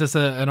sent us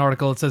an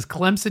article. It says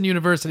Clemson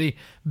University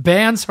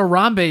bans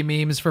Harambe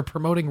memes for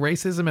promoting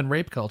racism and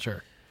rape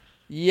culture.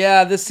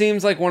 Yeah, this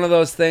seems like one of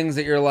those things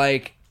that you're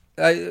like,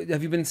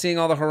 have you been seeing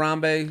all the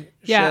Harambe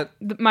Yeah,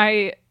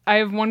 shit? I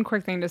have one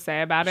quick thing to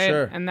say about it,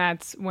 Sure. and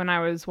that's when I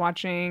was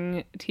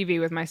watching TV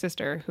with my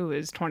sister, who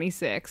is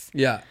 26.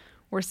 Yeah.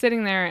 We're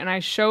sitting there, and I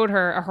showed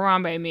her a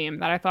Harambe meme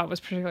that I thought was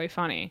particularly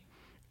funny.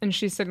 And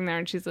she's sitting there,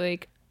 and she's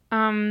like,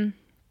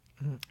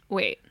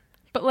 wait,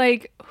 but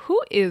like,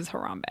 who is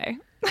Harambe?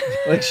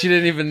 Like she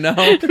didn't even know?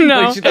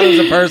 No. Like she thought it was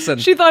a person.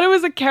 She thought it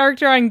was a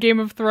character on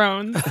Game of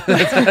Thrones.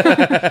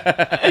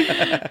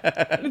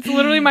 It's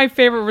literally my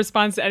favorite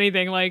response to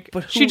anything. Like,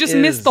 she just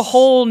missed the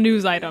whole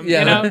news item,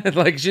 you know?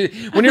 Like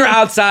when you're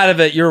outside of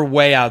it, you're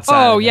way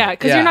outside of it. Yeah,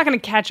 because you're not going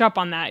to catch up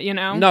on that, you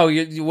know? No,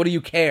 what do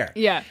you care?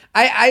 Yeah.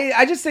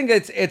 I just think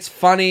it's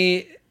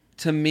funny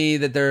to me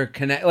that they're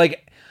connect.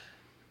 Like,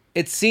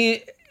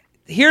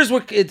 here's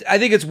what I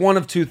think it's one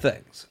of two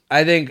things.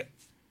 I think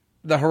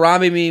the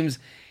Harambe memes,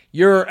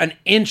 you're an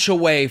inch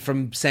away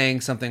from saying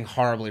something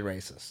horribly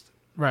racist.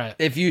 Right.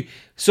 If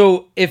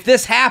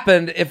this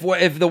happened,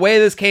 if the way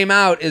this came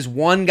out is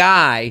one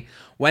guy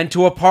went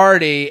to a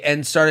party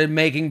and started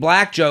making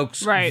black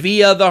jokes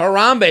via the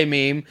Harambe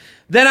meme,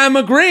 then I'm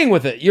agreeing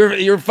with it.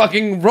 You're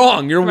fucking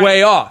wrong. You're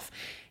way off.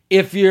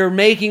 If you're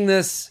making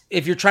this,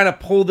 if you're trying to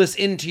pull this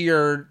into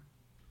your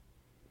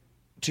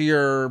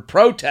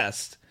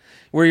protest,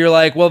 where you're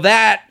like, well,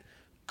 that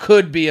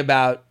could be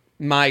about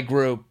my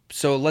group,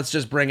 so let's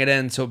just bring it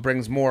in so it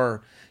brings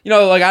more, you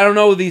know, like I don't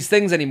know these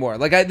things anymore.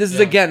 Like this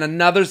is again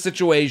another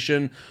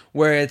situation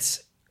where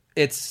it's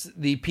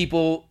the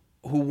people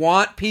who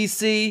want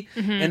PC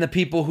and the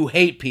people who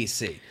hate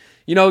PC.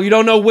 You know, you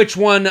don't know which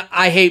one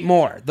I hate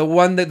more. The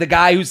one that the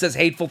guy who says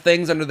hateful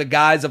things under the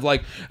guise of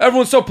like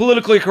everyone's so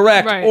politically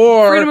correct,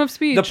 or freedom of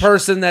speech. The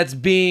person that's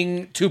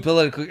being too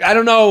politically. I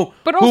don't know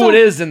also, who it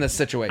is in this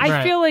situation.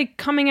 I feel like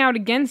coming out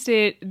against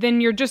it,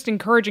 then you're just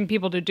encouraging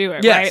people to do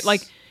it, Yes. right?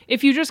 Like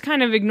if you just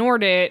kind of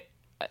ignored it,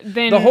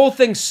 then the whole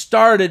thing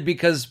started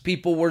because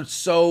people were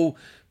so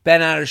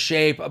bent out of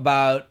shape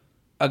about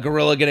a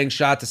gorilla getting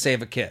shot to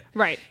save a kid.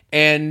 Right.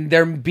 And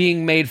they're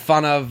being made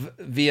fun of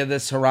via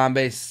this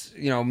Harambe,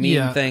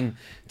 meme thing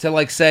to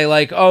like say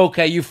like, oh,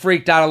 okay, you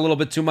freaked out a little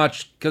bit too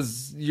much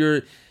because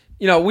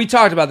we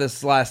talked about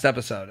this last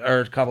episode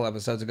or a couple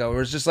episodes ago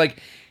where it's just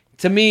like,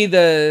 to me,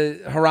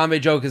 the Harambe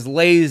joke is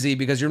lazy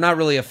because you're not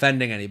really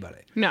offending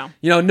anybody. No.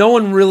 No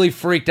one really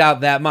freaked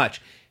out that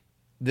much.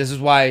 This is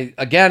why,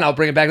 again, I'll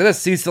bring it back to this.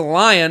 Cecil the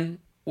Lion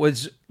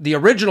was the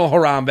original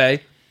Harambe.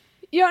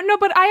 Yeah, no,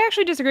 but I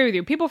actually disagree with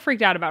you. People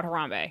freaked out about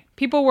Harambe.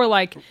 People were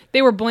like,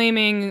 they were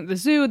blaming the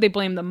zoo. They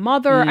blamed the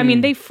mother. I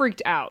mean, they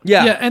freaked out.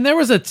 Yeah, and there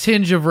was a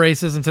tinge of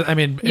racism.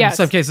 In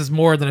some cases,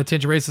 more than a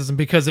tinge of racism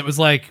because it was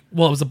like,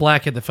 well, it was a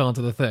black kid that fell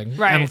into the thing.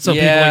 Right. And so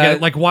people get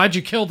like, why'd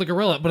you kill the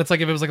gorilla? But it's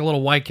like, if it was like a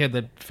little white kid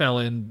that fell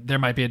in, there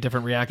might be a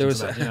different reaction to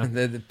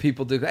that. The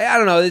people do. I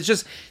don't know. It's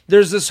just,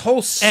 there's this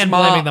whole and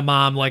blaming the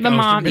mom, like, she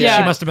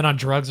must have been on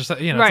drugs or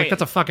something. It's like,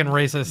 that's a fucking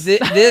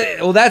racist.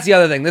 Well, that's the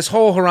other thing. This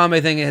whole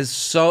Harambe thing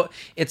is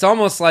it's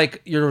almost like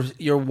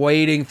you're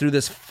wading through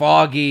this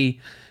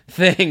foggy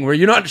thing where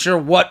you're not sure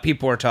what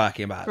people are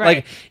talking about.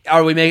 Right.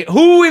 Like,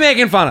 who are we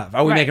making fun of?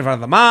 Are we making fun of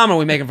the mom? Are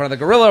we making fun of the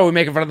gorilla? Are we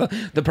making fun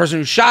of the person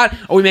who shot?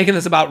 Are we making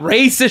this about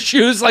race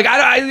issues? Like,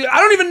 I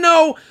don't even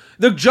know.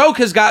 The joke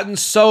has gotten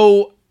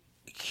so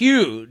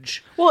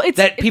huge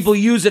that people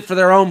use it for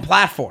their own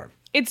platform.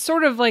 it's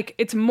sort of like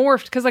it's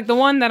morphed because like the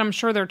one that I'm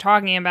sure they're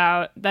talking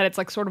about that it's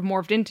like sort of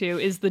morphed into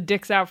is the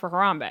dicks out for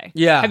Harambe.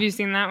 Yeah. Have you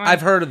seen that one?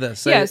 I've heard of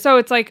this. Yeah, so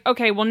it's like,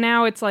 okay, well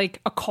now it's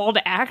like a call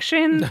to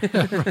action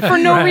for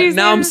no reason.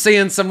 Now I'm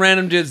seeing some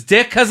random dude's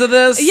dick because of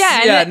this.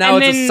 Yeah, now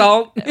it's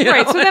assault.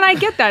 Right, so then I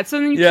get that. So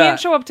then you Yeah. can't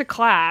show up to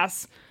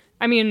class.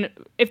 I mean,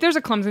 if there's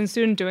a Clemson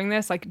student doing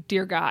this, like,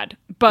 dear God.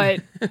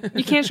 But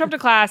you can't show up to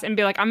class and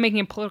be like, I'm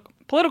making a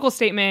political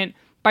statement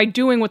by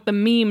doing what the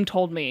meme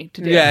told me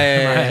to do.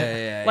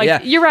 Yeah.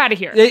 Like, you're out of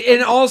here.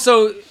 And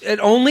also, it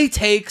only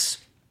takes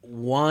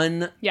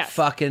one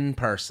fucking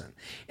person.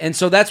 And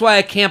so that's why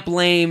I can't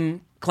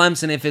blame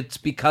Clemson if it's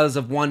because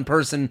of one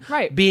person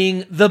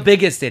being the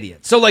biggest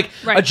idiot. So, like,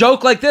 a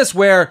joke like this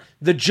where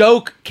the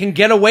joke can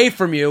get away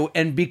from you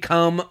and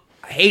become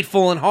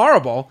hateful and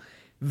horrible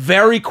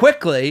very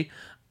quickly,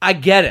 I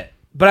get it.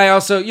 But I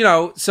also,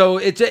 so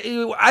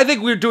I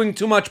think we're doing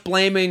too much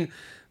blaming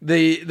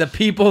the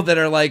people that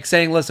are like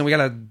saying, listen, we got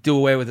to do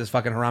away with this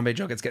fucking Harambe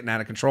joke. It's getting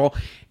out of control.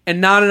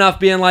 And not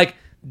enough being like,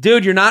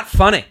 dude, you're not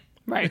funny.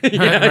 Right.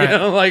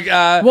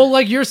 Well,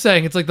 like you're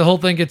saying, it's like the whole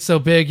thing gets so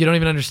big, you don't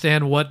even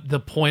understand what the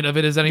point of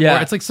it is anymore.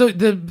 Yeah. It's like, so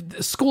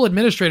the school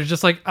administrator's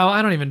just like, oh,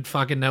 I don't even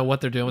fucking know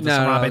what they're doing with this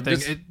Harambe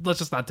thing. Let's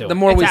just not do it. The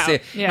more It's we out. see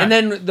it. Yeah. And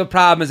then the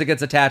problem is it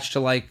gets attached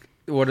to like,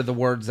 what are the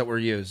words that were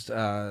used?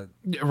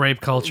 Rape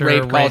culture,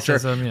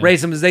 racism. Yeah.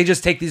 Racism is they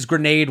just take these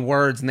grenade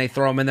words and they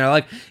throw them in there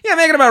like, yeah,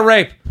 make it about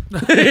rape.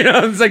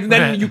 It's like,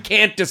 then you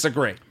can't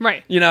disagree.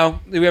 Right. Do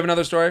we have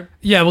another story?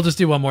 Yeah, we'll just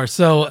do one more.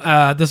 So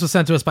this was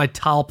sent to us by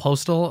Tal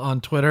Postal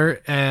on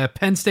Twitter.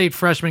 Penn State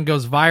freshman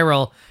goes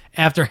viral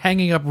after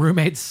hanging up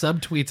roommates'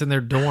 subtweets in their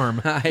dorm,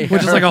 which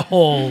is like a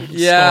whole story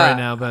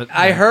now. But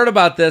I heard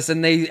about this,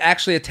 and they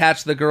actually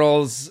attached the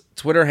girl's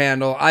Twitter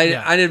handle.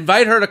 I'd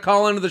invite her to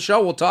call into the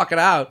show. We'll talk it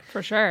out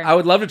For sure. I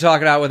would love to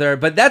talk it out with her,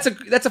 but that's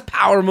a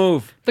power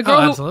move. The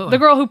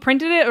girl who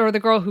printed it or the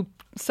girl who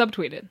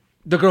subtweeted?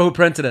 The girl who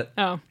printed it.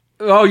 Oh,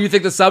 You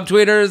think the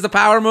subtweeter is the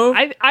power move?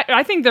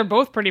 I think they're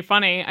both pretty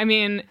funny. I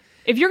mean,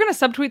 if you're going to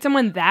subtweet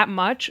someone that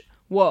much,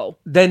 whoa.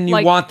 Then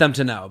you want them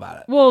to know about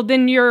it. Well,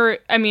 then you're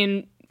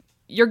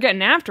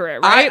getting after it,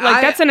 right?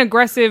 That's an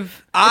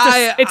aggressive,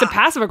 it's a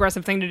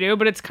passive-aggressive thing to do,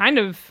 but it's kind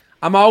of...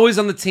 I'm always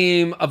on the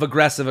team of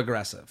aggressive,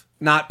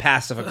 not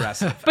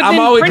passive-aggressive. But I'm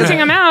then always printing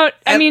them out,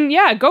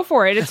 go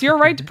for it. It's your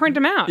right to print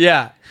them out.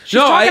 Yeah. She's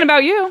talking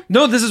about you.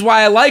 No, this is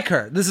why I like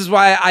her. This is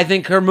why I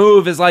think her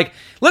move is like,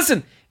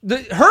 listen,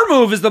 her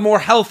move is the more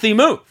healthy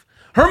move.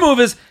 Her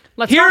move is,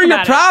 here are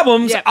your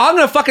problems. Yeah. I'm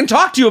going to fucking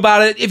talk to you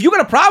about it. If you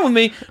got a problem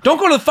with me, don't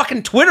go to the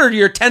fucking Twitter to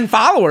your 10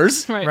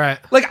 followers. Right.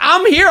 Like,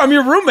 I'm here. I'm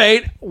your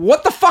roommate.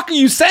 What the fuck are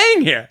you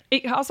saying here?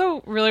 It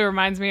also really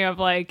reminds me of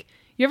like,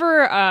 you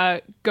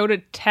ever go to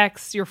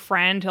text your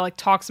friend to like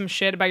talk some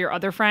shit about your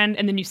other friend,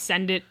 and then you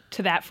send it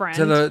to that friend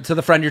to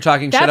the friend you're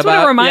talking shit about? That's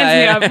what it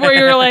reminds me of. Where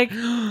you're like,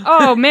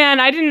 oh man,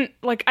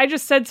 I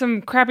just said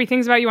some crappy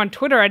things about you on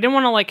Twitter. I didn't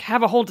want to like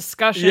have a whole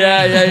discussion.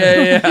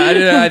 Yeah.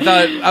 I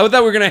thought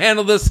we were gonna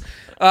handle this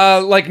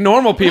like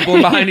normal people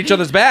behind each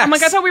other's backs. I'm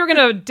like, I thought we were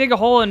gonna dig a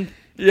hole and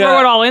throw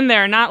it all in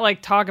there, not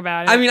like talk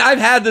about it. I mean, I've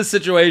had this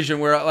situation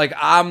where like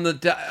I'm the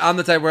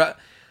type where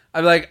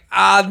I'm like,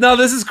 no,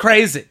 this is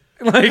crazy.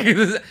 Like,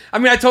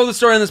 I told the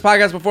story on this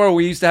podcast before.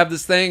 We used to have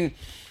this thing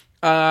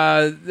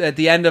at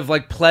the end of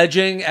like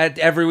pledging. At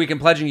every week in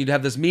pledging, you'd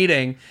have this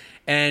meeting,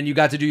 and you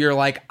got to do your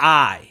like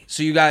I.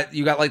 So you got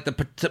like the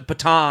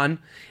baton,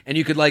 and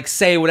you could like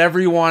say whatever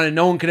you wanted.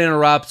 No one could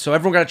interrupt. So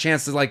everyone got a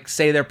chance to like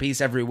say their piece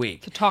every week.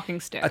 It's a talking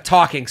stick. A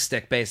talking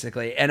stick,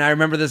 basically. And I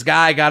remember this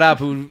guy got up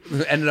who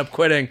ended up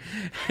quitting,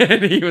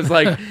 and he was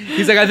like,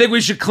 I think we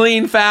should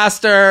clean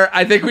faster.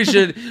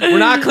 We're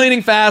not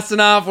cleaning fast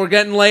enough. We're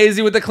getting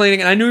lazy with the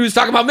cleaning. And I knew he was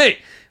talking about me.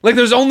 Like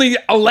there's only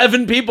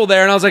 11 people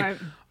there, and I was like,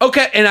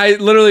 okay. And I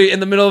literally in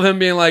the middle of him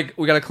being like,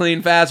 we got to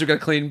clean fast. We got to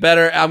clean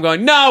better. I'm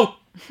going, no,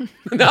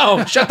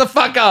 shut the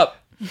fuck up.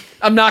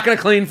 I'm not going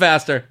to clean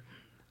faster.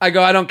 I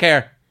go, I don't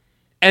care.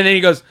 And then he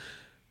goes,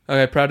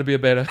 okay, proud to be a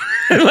beta.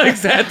 And like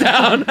sat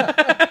down.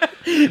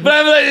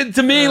 But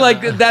to me,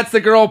 like that's the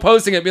girl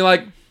posting it, being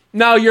like,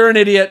 no, you're an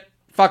idiot.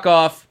 Fuck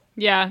off.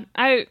 Yeah,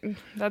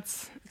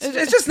 It's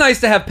just nice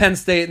to have Penn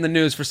State in the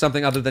news for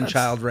something other than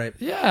child rape.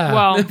 Yeah.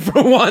 Well,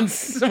 For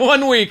once,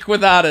 1 week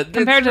without it.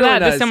 Compared to that,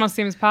 this almost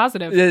seems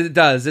positive. It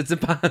does. It's a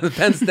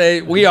Penn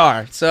State. We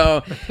are. So,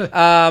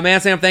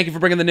 Mansamp, thank you for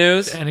bringing the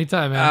news.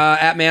 Anytime, man.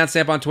 At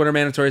Mansamp on Twitter,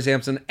 Mandatory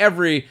Sampson,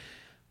 every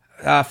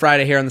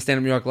Friday here on the Stand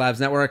Up New York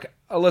Labs Network.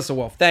 Alyssa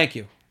Wolf, thank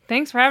you.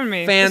 Thanks for having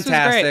me.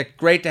 Fantastic. This was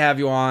great to have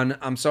you on.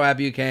 I'm so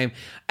happy you came.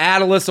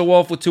 At Alyssa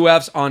Wolf with 2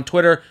 Fs on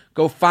Twitter.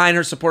 Go find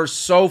her support.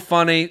 So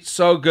funny.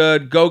 So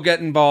good. Go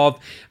get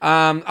involved.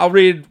 I'll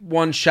read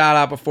one shout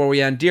out before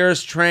we end.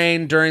 Dearest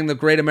Train, during the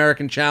Great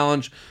American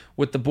Challenge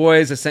with the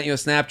boys, I sent you a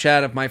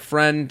Snapchat of my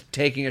friend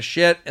taking a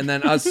shit and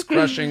then us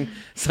crushing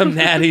some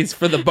natties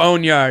for the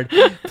boneyard.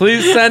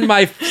 Please send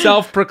my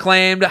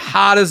self-proclaimed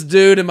hottest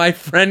dude in my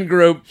friend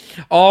group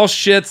all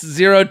shits,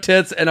 0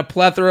 tits, and a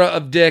plethora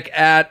of dick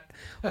at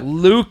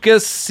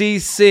Lucas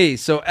CC.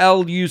 So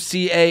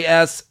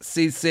LUCASCC.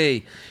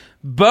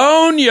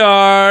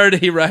 Boneyard,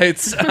 he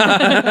writes.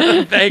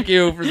 Thank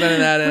you for sending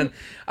that in.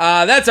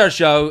 That's our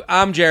show.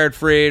 I'm Jared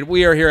Freed.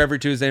 We are here every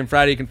Tuesday and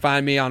Friday. You can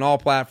find me on all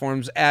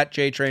platforms at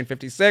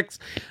JTrain56.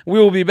 We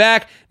will be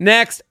back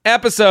next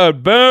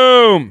episode.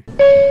 Boom!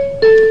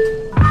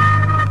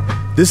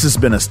 This has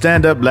been a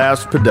Stand Up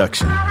Labs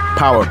production,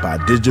 powered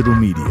by digital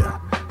media.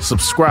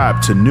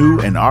 Subscribe to new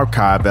and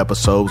archive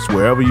episodes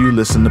wherever you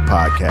listen to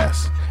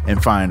podcasts,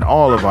 and find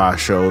all of our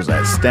shows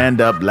at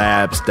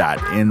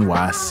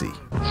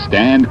standuplabs.nyc.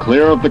 Stand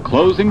clear of the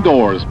closing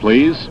doors,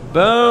 please.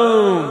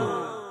 Boom!